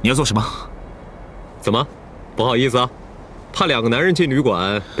你要做什么？怎么，不好意思啊？怕两个男人进旅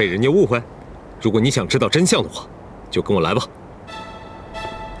馆被人家误会？如果你想知道真相的话，就跟我来吧。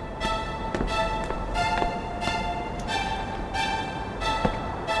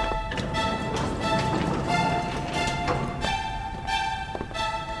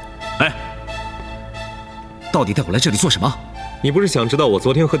哎，到底带我来这里做什么？你不是想知道我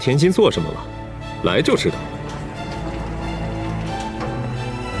昨天和甜心做什么吗？来就知道。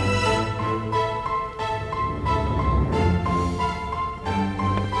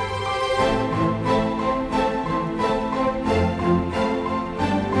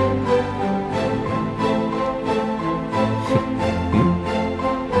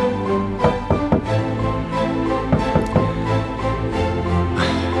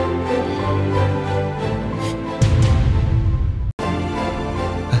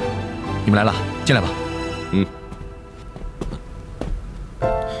你们来了，进来吧。嗯。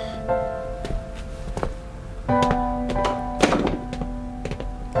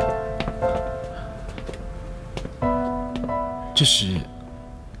这是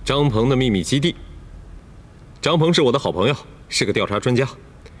张鹏的秘密基地。张鹏是我的好朋友，是个调查专家。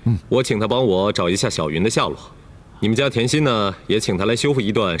我请他帮我找一下小云的下落。你们家甜心呢，也请他来修复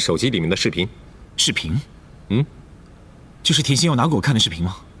一段手机里面的视频。视频？就是甜心要拿给我看的视频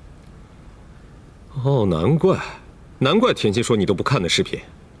吗？哦，难怪甜心说你都不看的视频。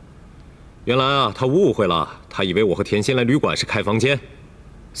原来啊，他误会了，他以为我和甜心来旅馆是开房间，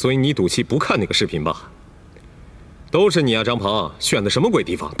所以你赌气不看那个视频吧？都是你啊，张鹏，选的什么鬼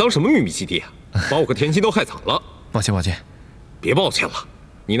地方，当什么秘密基地啊？把我和甜心都害惨了。抱歉，抱歉。别抱歉了，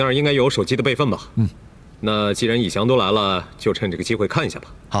你那儿应该有手机的备份吧？那既然以翔都来了，就趁这个机会看一下吧。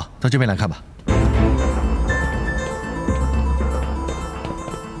好，到这边来看吧。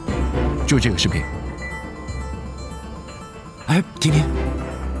就这个视频。哎，甜甜，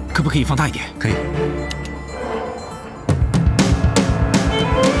可不可以放大一点？可以。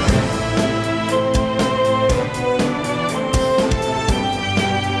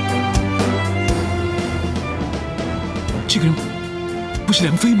这个人不是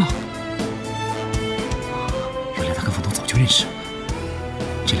梁飞吗？原来他跟房东早就认识，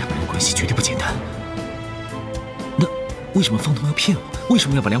这两个人的关系绝对不简单。那为什么房东要骗我？为什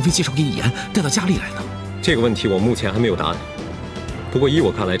么要把梁飞介绍给易言，带到家里来呢？这个问题我目前还没有答案。不过依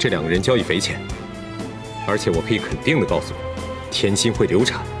我看来，这2个人交易匪浅，而且我可以肯定的告诉你，甜心会流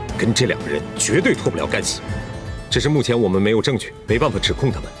产，跟这2个人绝对脱不了干系。只是目前我们没有证据，没办法指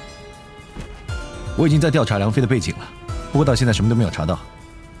控他们。我已经在调查梁飞的背景了，不过到现在什么都没有查到。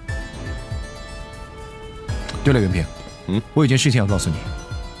对了，袁平，我有件事情要告诉你。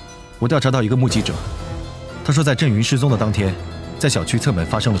我调查到一个目击者，他说在郑云失踪的当天，在小区侧门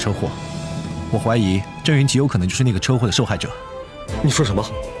发生了车祸。我怀疑郑云极有可能就是那个车祸的受害者。你说什么？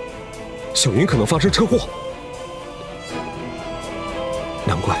小云可能发生车祸？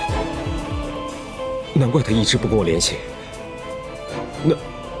难怪他一直不跟我联系。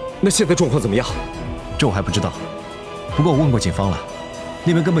那现在状况怎么样？这我还不知道。不过我问过警方了，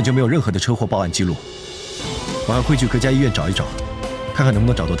那边根本就没有任何的车祸报案记录。我还会去各家医院找一找，看看能不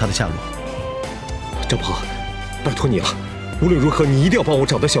能找到他的下落。张鹏，拜托你了，无论如何你一定要帮我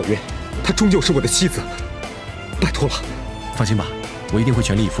找到小云，她终究是我的妻子，拜托了。放心吧，我一定会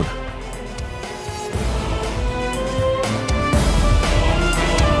全力以赴的。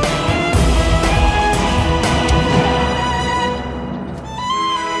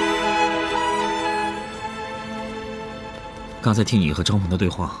刚才听你和张鹏的对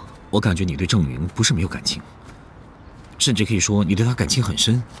话，我感觉你对郑云不是没有感情，甚至可以说你对他感情很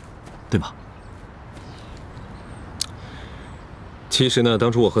深，对吗？其实呢，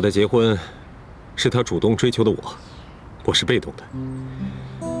当初我和他结婚，是他主动追求的我是被动的，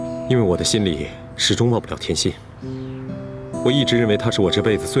因为我的心里始终忘不了甜心。我一直认为她是我这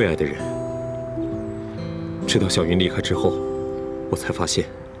辈子最爱的人，直到小云离开之后，我才发现，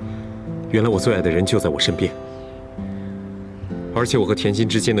原来我最爱的人就在我身边。而且我和甜心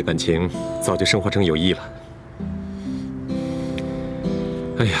之间的感情早就升华成友谊了。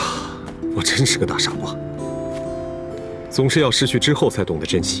哎呀，我真是个大傻瓜，总是要失去之后才懂得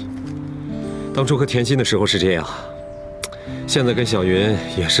珍惜。当初和甜心的时候是这样，现在跟小云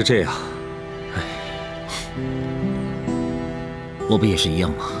也是这样。哎，我不也是一样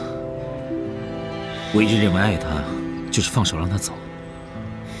吗？我一直认为爱他就是放手让他走，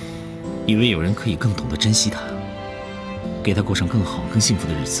以为有人可以更懂得珍惜他，给他过上更好、更幸福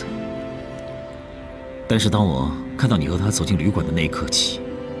的日子。但是当我看到你和他走进旅馆的那一刻起，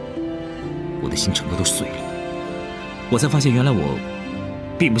我的心整个都碎了。我才发现，原来我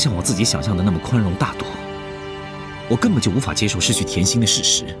并不像我自己想象的那么宽容大度，我根本就无法接受失去甜心的事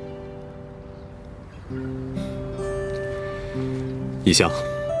实。一香，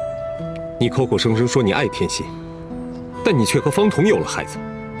你口口声声说你爱甜心，但你却和方彤有了孩子。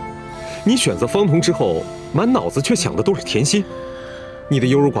你选择方彤之后，满脑子却想的都是甜心。你的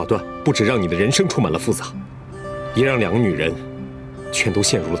优柔寡断，不止让你的人生充满了复杂，也让2个女人全都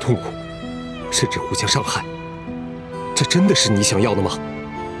陷入了痛苦，甚至互相伤害。这真的是你想要的吗？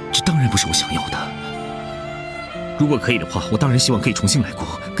这当然不是我想要的。如果可以的话，我当然希望可以重新来过，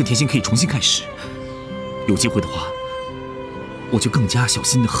跟甜心可以重新开始。有机会的话，我就更加小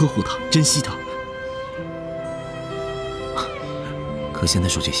心地呵护她，珍惜她。可现在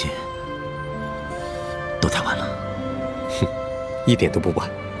说这些都太晚了。哼，一点都不晚。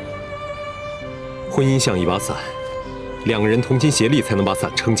婚姻像一把伞，2个人同心协力才能把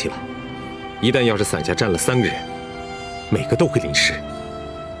伞撑起来。一旦要是伞下站了3个人，每个都会淋湿。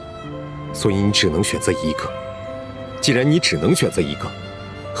所以你只能选择一个。既然你只能选择一个，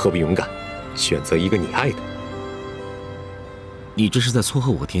何不勇敢选择一个你爱的？你这是在撮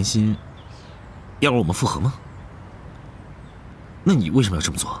合我和甜心，要让我们复合吗？那你为什么要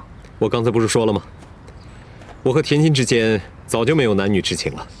这么做？我刚才不是说了吗？我和甜心之间早就没有男女之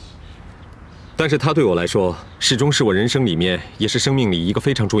情了。但是她对我来说，始终是我人生里面，也是生命里一个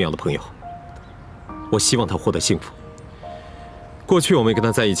非常重要的朋友。我希望她获得幸福。过去我没跟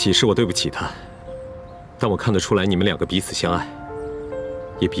她在一起，是我对不起她。但我看得出来，你们2个彼此相爱，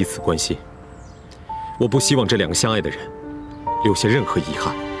也彼此关心。我不希望这2个相爱的人留下任何遗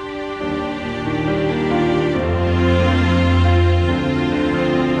憾。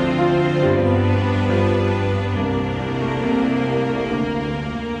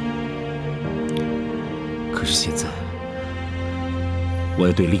可是现在，我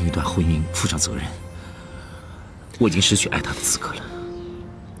要对另一段婚姻负上责任。我已经失去爱他的资格了。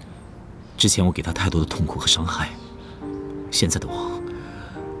之前我给他太多的痛苦和伤害，现在的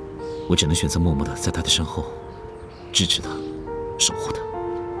我只能选择默默的在他的身后支持他，守护他。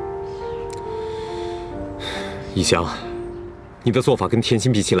一香，你的做法跟甜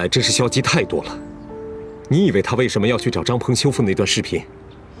心比起来真是消极太多了。你以为他为什么要去找张鹏修复那段视频，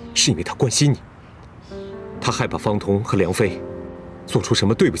是因为他关心你，他害怕方彤和梁飞做出什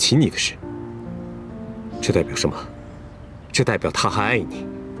么对不起你的事。这代表什么？这代表他还爱你，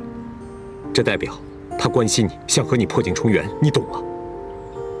这代表他关心你，想和你破镜重圆，你懂吗？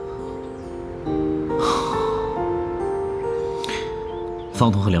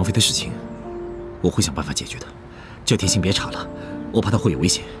方彤和梁飞的事情，我会想办法解决的。叫甜心别查了，我怕她会有危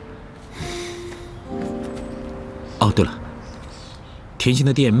险。哦，对了，甜心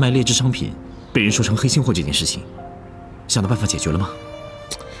的店卖劣质商品，被人说成黑心货这件事情，想到办法解决了吗？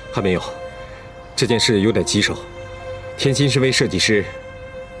还没有，这件事有点棘手。甜心是位设计师，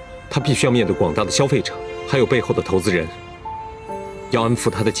他必须要面对广大的消费者，还有背后的投资人，要安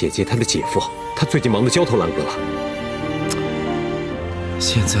抚他的姐姐、他的姐夫，他最近忙得焦头烂额了。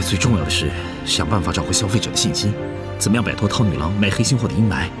现在最重要的是想办法找回消费者的信心，怎么样摆脱涛女郎卖黑心货的阴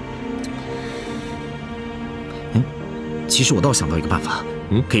霾？其实我倒想到一个办法，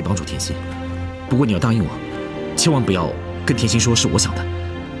可以帮助甜心。不过你要答应我，千万不要跟甜心说是我想的，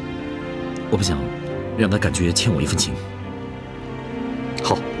我不想让她感觉欠我一份情。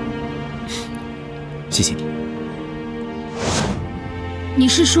好，谢谢你。你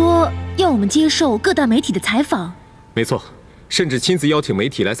是说要我们接受各大媒体的采访？没错。甚至亲自邀请媒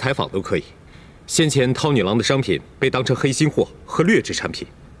体来采访都可以。先前涛女郎的商品被当成黑心货和劣质产品，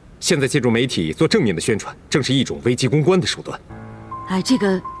现在借助媒体做正面的宣传，正是一种危机公关的手段。哎，这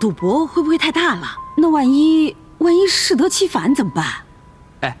个赌博会不会太大了？那万一适得其反怎么办？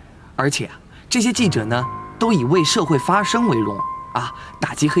哎，而且啊，这些记者呢，都以为社会发声为荣啊，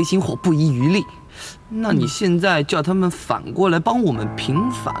打击黑心货不遗余力。那你现在叫他们反过来帮我们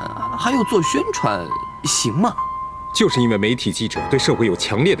平反，还有做宣传，行吗？就是因为媒体记者对社会有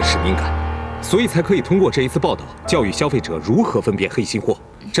强烈的使命感，所以才可以通过这一次报道教育消费者如何分辨黑心货。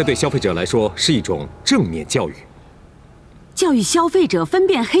这对消费者来说是一种正面教育。教育消费者分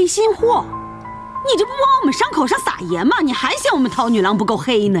辨黑心货，你这不往我们伤口上撒盐吗？你还嫌我们涛女郎不够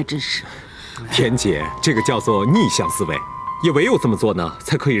黑呢？真是。田姐，这个叫做逆向思维，也唯有这么做呢，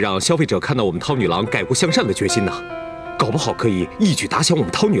才可以让消费者看到我们涛女郎改过向善的决心呢。搞不好可以一举打响我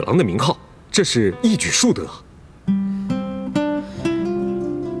们涛女郎的名号，这是一举数得。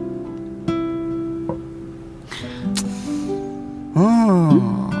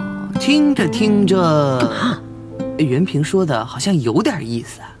听着听着，干嘛？袁平说的好像有点意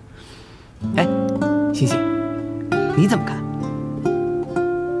思啊。哎，星星，你怎么看？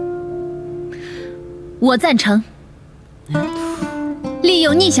我赞成。利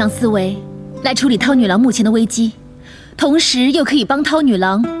用逆向思维来处理涛女郎目前的危机，同时又可以帮涛女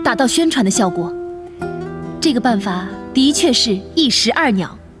郎达到宣传的效果。这个办法的确是一石二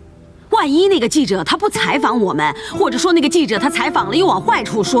鸟。万一那个记者他不采访我们，或者说那个记者他采访了又往坏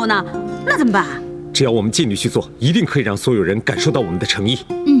处说呢，那怎么办？只要我们尽力去做，一定可以让所有人感受到我们的诚意。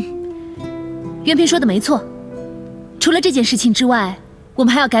袁平说的没错，除了这件事情之外，我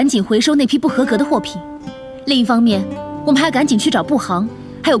们还要赶紧回收那批不合格的货品。另一方面，我们还要赶紧去找布行，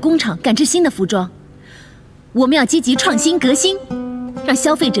还有工厂赶制新的服装。我们要积极创新革新，让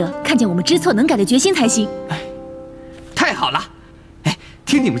消费者看见我们知错能改的决心才行。太好了！哎，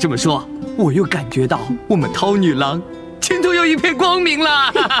听你们这么说，我又感觉到我们涛女郎前途有一片光明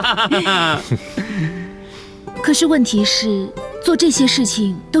了。可是问题是，做这些事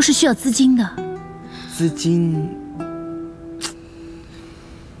情都是需要资金的。资金？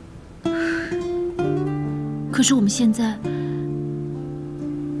可是我们现在……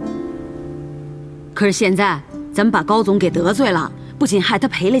可是现在咱们把高总给得罪了，不仅害他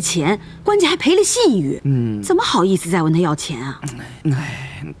赔了钱，关键还赔了信誉。怎么好意思再问他要钱啊？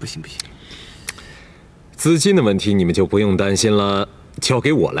哎，不行不行。资金的问题你们就不用担心了，交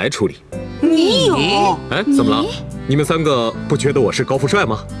给我来处理。你有？哎，怎么了？你们三个不觉得我是高富帅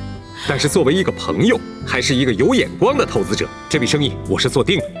吗？但是作为一个朋友，还是一个有眼光的投资者，这笔生意我是做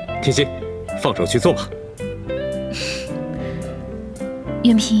定了。甜心，放手去做吧。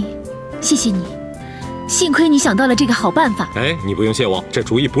袁平，谢谢你，幸亏你想到了这个好办法。哎，你不用谢我，这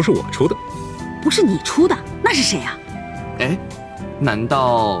主意不是我出的。不是你出的，那是谁啊？哎，难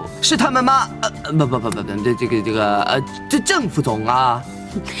道是他们吗？不，这郑副总啊，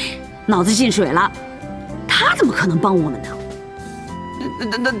脑子进水了，他怎么可能帮我们呢？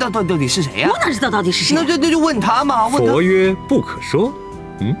那到底是谁呀？我哪知道到底是谁？那就问他嘛。佛曰不可说。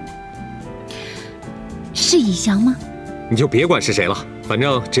是以翔吗？你就别管是谁了，反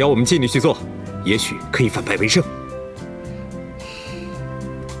正只要我们尽力去做，也许可以反败为胜。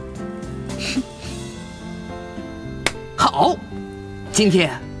好，今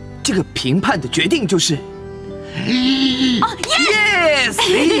天这个评判的决定就是，yes， 哎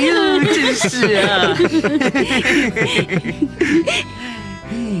呦，真是啊，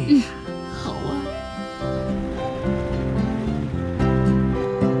好啊。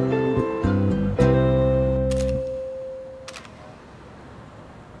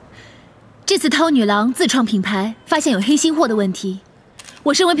这次涛女郎自创品牌发现有黑心货的问题，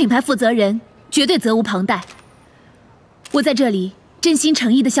我身为品牌负责人，绝对责无旁贷。我在这里真心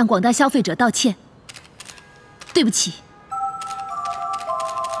诚意地向广大消费者道歉，对不起。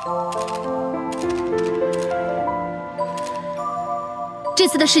这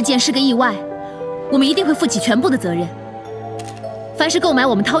次的事件是个意外，我们一定会负起全部的责任。凡是购买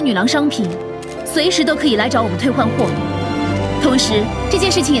我们涛女郎商品，随时都可以来找我们退换货。同时，这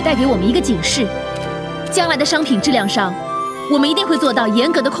件事情也带给我们一个警示：将来的商品质量上，我们一定会做到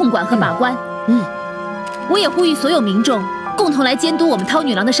严格的控管和把关。我也呼吁所有民众共同来监督我们涛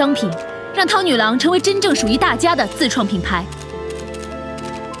女郎的商品，让涛女郎成为真正属于大家的自创品牌。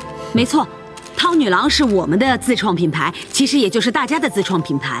没错，涛女郎是我们的自创品牌，其实也就是大家的自创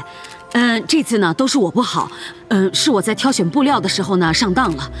品牌。这次呢都是我不好，是我在挑选布料的时候呢上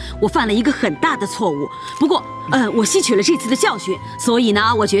当了，我犯了一个很大的错误。不过，我吸取了这次的教训，所以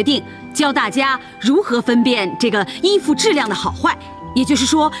呢，我决定教大家如何分辨这个衣服质量的好坏，也就是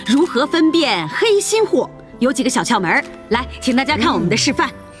说，如何分辨黑心货。有几个小窍门，来，请大家看我们的示范。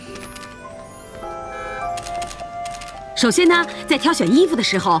首先呢，在挑选衣服的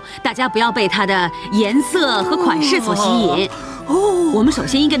时候，大家不要被它的颜色和款式所吸引。我们首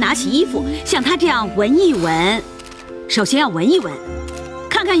先应该拿起衣服，像它这样闻一闻。首先要闻一闻，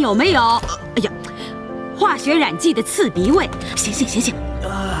看看有没有，哎呀，化学染剂的刺鼻味。醒，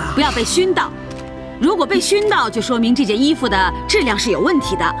不要被熏到。如果被熏到，就说明这件衣服的质量是有问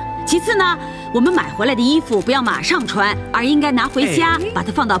题的。其次呢，我们买回来的衣服不要马上穿，而应该拿回家，把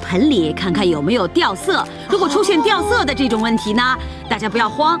它放到盆里，看看有没有掉色。如果出现掉色的这种问题呢，大家不要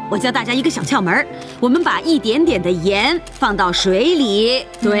慌，我教大家一个小窍门，我们把一点点的盐放到水里，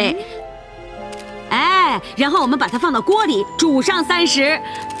对，然后我们把它放到锅里煮上30，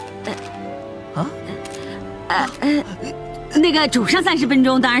那个煮上30分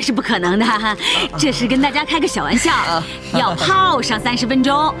钟当然是不可能的，这是跟大家开个小玩笑。要泡上30分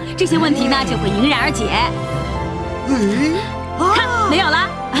钟，这些问题呢就会迎刃而解。看，没有了。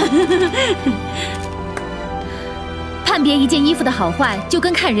判别一件衣服的好坏，就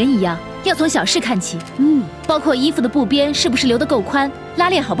跟看人一样，要从小事看起。包括衣服的布边是不是留得够宽，拉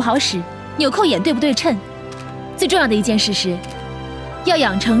链好不好使，纽扣眼对不对称。最重要的一件事是，要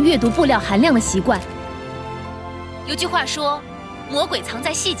养成阅读布料含量的习惯。有句话说，魔鬼藏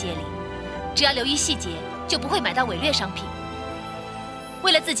在细节里，只要留意细节，就不会买到伪劣商品。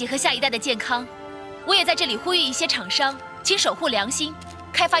为了自己和下一代的健康，我也在这里呼吁一些厂商，请守护良心，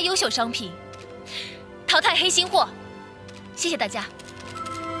开发优秀商品，淘汰黑心货。谢谢大家。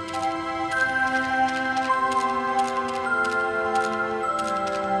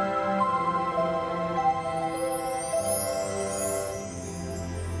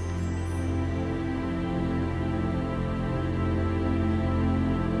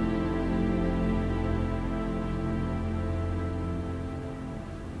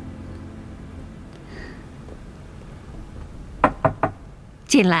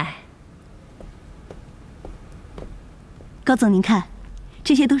进来。高总，您看，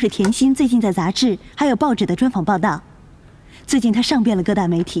这些都是甜心最近在杂志还有报纸的专访报道。最近他上遍了各大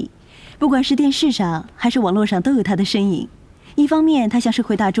媒体，不管是电视上还是网络上都有他的身影。一方面他向社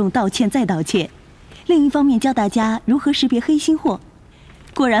会大众道歉再道歉，另一方面教大家如何识别黑心货。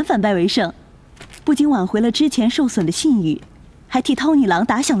果然反败为胜，不仅挽回了之前受损的信誉，还替涛女郎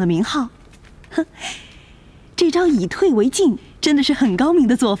打响了名号。哼，这招以退为进真的是很高明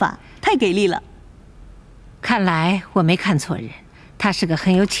的做法，太给力了。看来我没看错人，他是个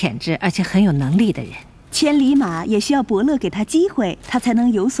很有潜质而且很有能力的人。千里马也需要伯乐给他机会，他才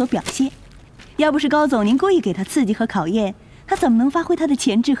能有所表现。要不是高总您故意给他刺激和考验，他怎么能发挥他的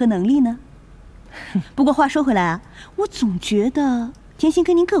潜质和能力呢？不过话说回来啊，我总觉得甜心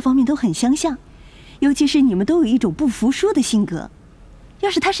跟您各方面都很相像，尤其是你们都有一种不服输的性格。要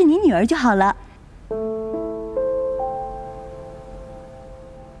是她是你女儿就好了。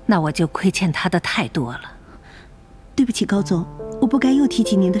那我就亏欠他的太多了。对不起，高总，我不该又提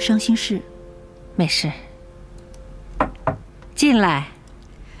起您的伤心事。没事。进来，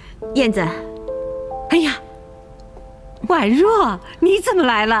燕子。哎呀，婉若，你怎么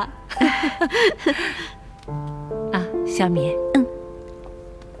来了？啊，小米，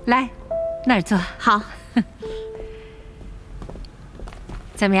来，那儿坐。好。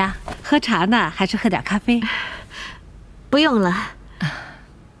怎么样？喝茶呢，还是喝点咖啡？不用了。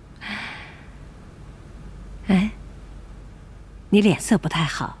哎，你脸色不太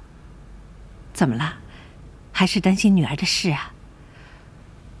好，怎么了？还是担心女儿的事啊？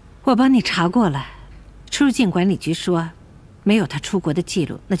我帮你查过了，出入境管理局说没有她出国的记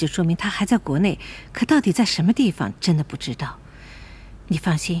录，那就说明她还在国内，可到底在什么地方真的不知道。你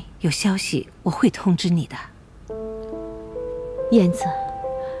放心，有消息我会通知你的。燕子，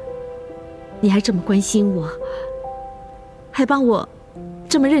你还这么关心我，还帮我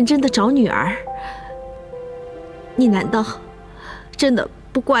这么认真的找女儿，你难道真的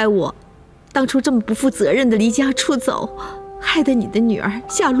不怪我当初这么不负责任的离家出走，害得你的女儿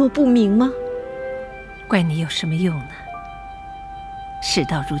下落不明吗？怪你有什么用呢？事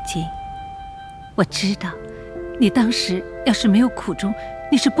到如今，我知道你当时要是没有苦衷，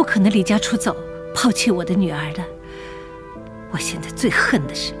你是不可能离家出走，抛弃我的女儿的。我现在最恨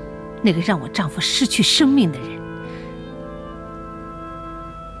的是那个让我丈夫失去生命的人。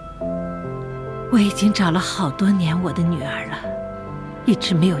我已经找了好多年我的女儿了，一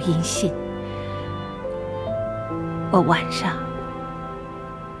直没有音信。我晚上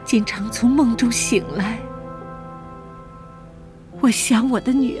经常从梦中醒来，我想我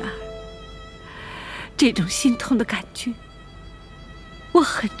的女儿，这种心痛的感觉我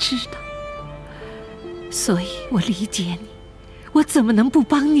很知道，所以我理解你，我怎么能不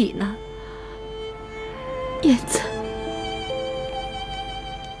帮你呢？燕子，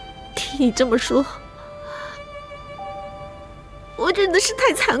听你这么说，我真的是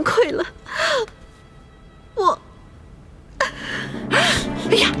太惭愧了。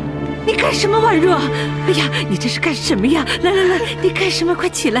哎呀，你干什么婉若？哎呀，你这是干什么呀？来来来，你干什么？快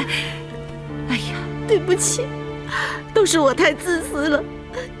起来！哎呀，对不起，都是我太自私了，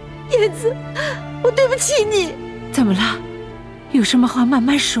燕子，我对不起你。怎么了？有什么话慢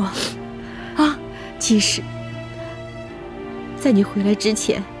慢说。啊，其实，在你回来之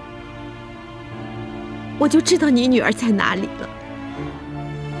前，我就知道你女儿在哪里了。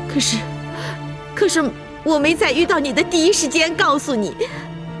可是我没在遇到你的第一时间告诉你，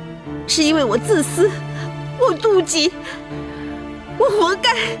是因为我自私，我妒忌，我活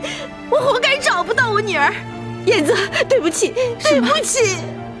该找不到我女儿。燕子，对不起，对不起。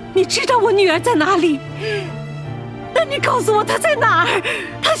你知道我女儿在哪里？那你告诉我她在哪儿？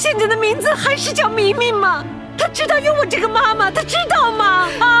她现在的名字还是叫明明吗？她知道有我这个妈妈，她知道吗？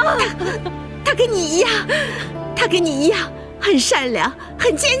啊，她跟你一样，很善良，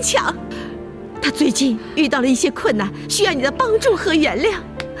很坚强。她最近遇到了一些困难，需要你的帮助和原谅。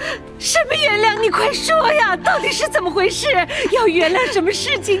什么原谅？你快说呀！到底是怎么回事？要原谅什么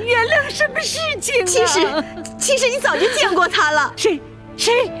事情？原谅什么事情啊？其实你早就见过她了。谁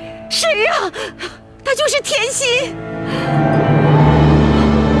呀？她就是甜心。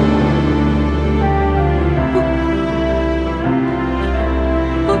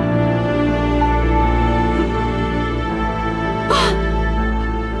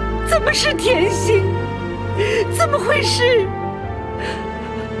怎么是甜心？怎么回事？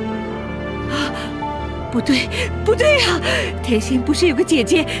不对呀！甜心不是有个姐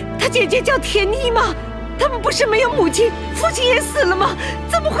姐，她姐姐叫甜妮吗？他们不是没有母亲，父亲也死了吗？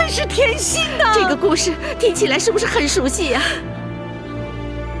怎么会是甜心呢？这个故事听起来是不是很熟悉呀？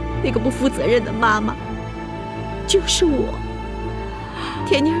那个不负责任的妈妈，就是我。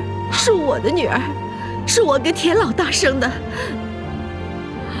甜妮儿是我的女儿，是我跟田老大生的。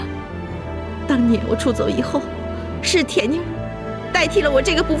当年我出走以后，是甜妮儿代替了我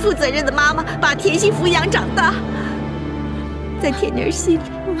这个不负责任的妈妈，把甜心抚养长大。在甜妮儿心里，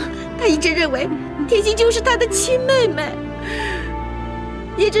她一直认为甜心就是她的亲妹妹。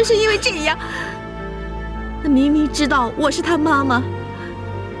也正是因为这样，她明明知道我是她妈妈，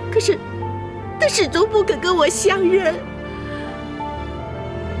可是她始终不肯跟我相认。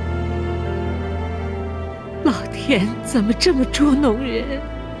老天怎么这么捉弄人？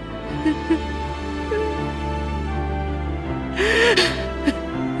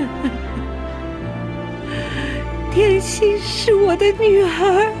甜心是我的女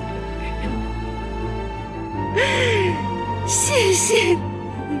儿，谢谢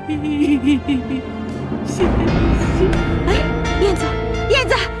你，谢谢。哎，燕子，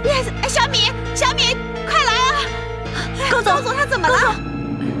哎，小米，快来啊！高总，他怎么了？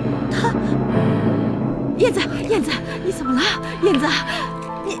他，燕子，你怎么了？燕子，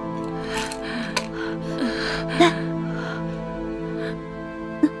你来。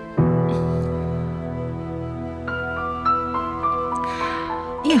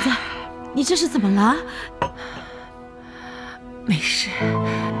燕子，你这是怎么了？没事，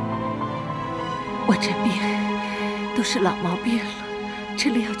我这病都是老毛病了，吃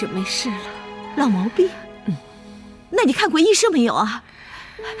了药就没事了。老毛病？那你看过医生没有啊？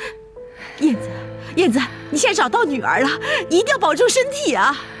燕子，你现在找到女儿了，你一定要保重身体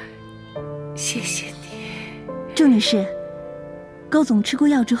啊！谢谢你，周女士。高总吃过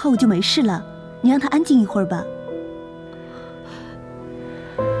药之后就没事了，你让他安静一会儿吧。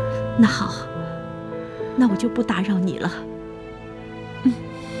那好，那我就不打扰你了。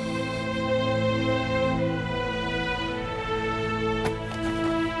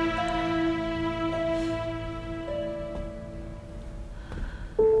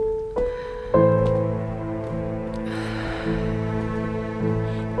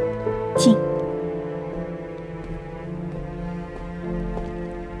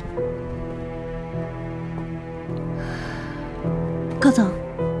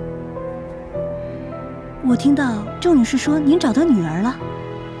我听到周女士说您找到女儿了，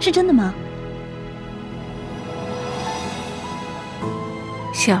是真的吗？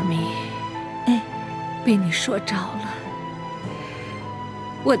小明，哎，被你说着了。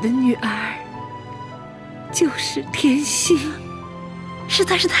我的女儿就是甜心，实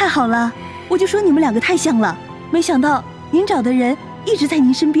在是太好了！我就说你们两个太像了，没想到您找的人一直在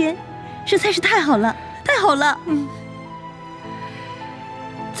您身边，实在是太好了，太好了！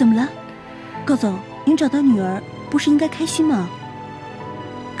怎么了，高总？您找到女儿，不是应该开心吗？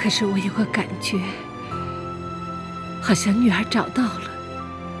可是我有个感觉，好像女儿找到了，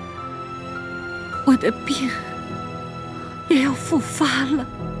我的病也要复发了。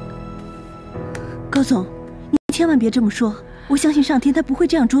高总，您千万别这么说，我相信上天他不会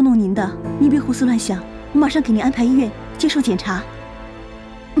这样捉弄您的，您别胡思乱想，我马上给您安排医院接受检查。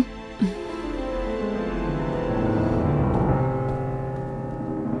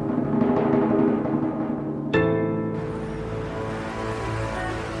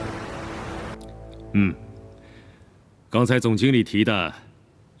刚才总经理提的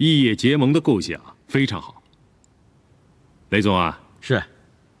异业结盟的构想非常好。雷总啊，是，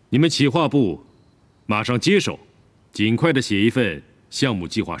你们企划部马上接手，尽快的写一份项目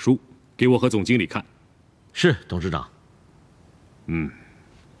计划书给我和总经理看。是，董事长。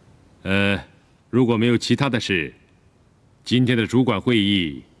如果没有其他的事，今天的主管会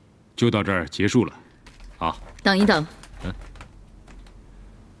议就到这儿结束了。好，等一等。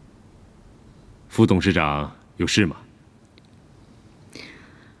副董事长有事吗？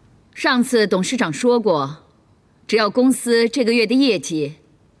上次董事长说过，只要公司这个月的业绩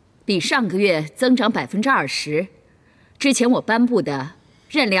比上个月增长20%，之前我颁布的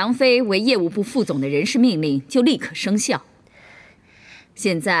任梁飞为业务部副总的人事命令就立刻生效。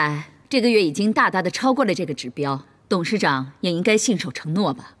现在这个月已经大大的超过了这个指标，董事长也应该信守承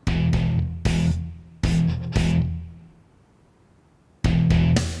诺吧。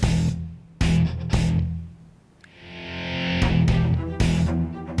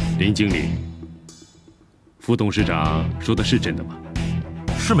林经理，副董事长说的是真的吗？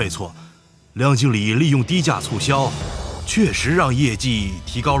是没错，梁经理利用低价促销，确实让业绩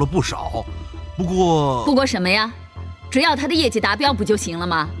提高了不少。不过什么呀？只要他的业绩达标不就行了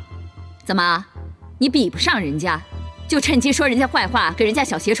吗？怎么，你比不上人家，就趁机说人家坏话，给人家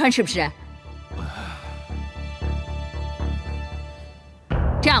小鞋穿是不是？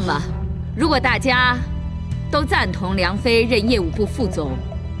这样吧，如果大家都赞同梁飞任业务部副总，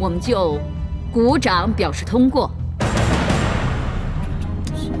我们就鼓掌表示通过。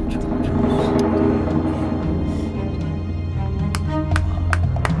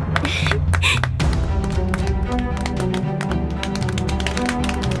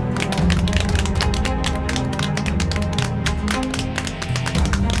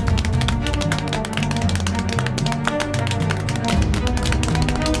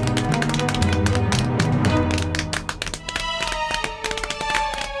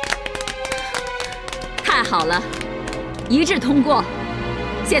好了，一致通过。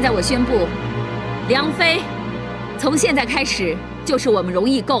现在我宣布，梁飞从现在开始就是我们荣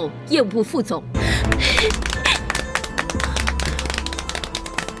易购业务部副总。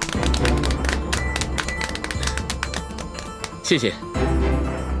谢谢，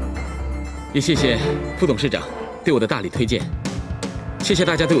也谢谢副董事长对我的大力推荐，谢谢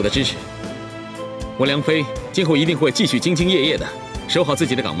大家对我的支持。我梁飞今后一定会继续兢兢业业的守好自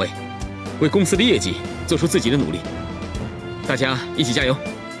己的岗位，为公司的业绩做出自己的努力，大家一起加油！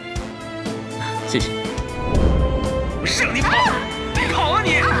谢谢。我让你跑，你跑啊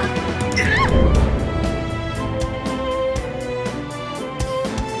你！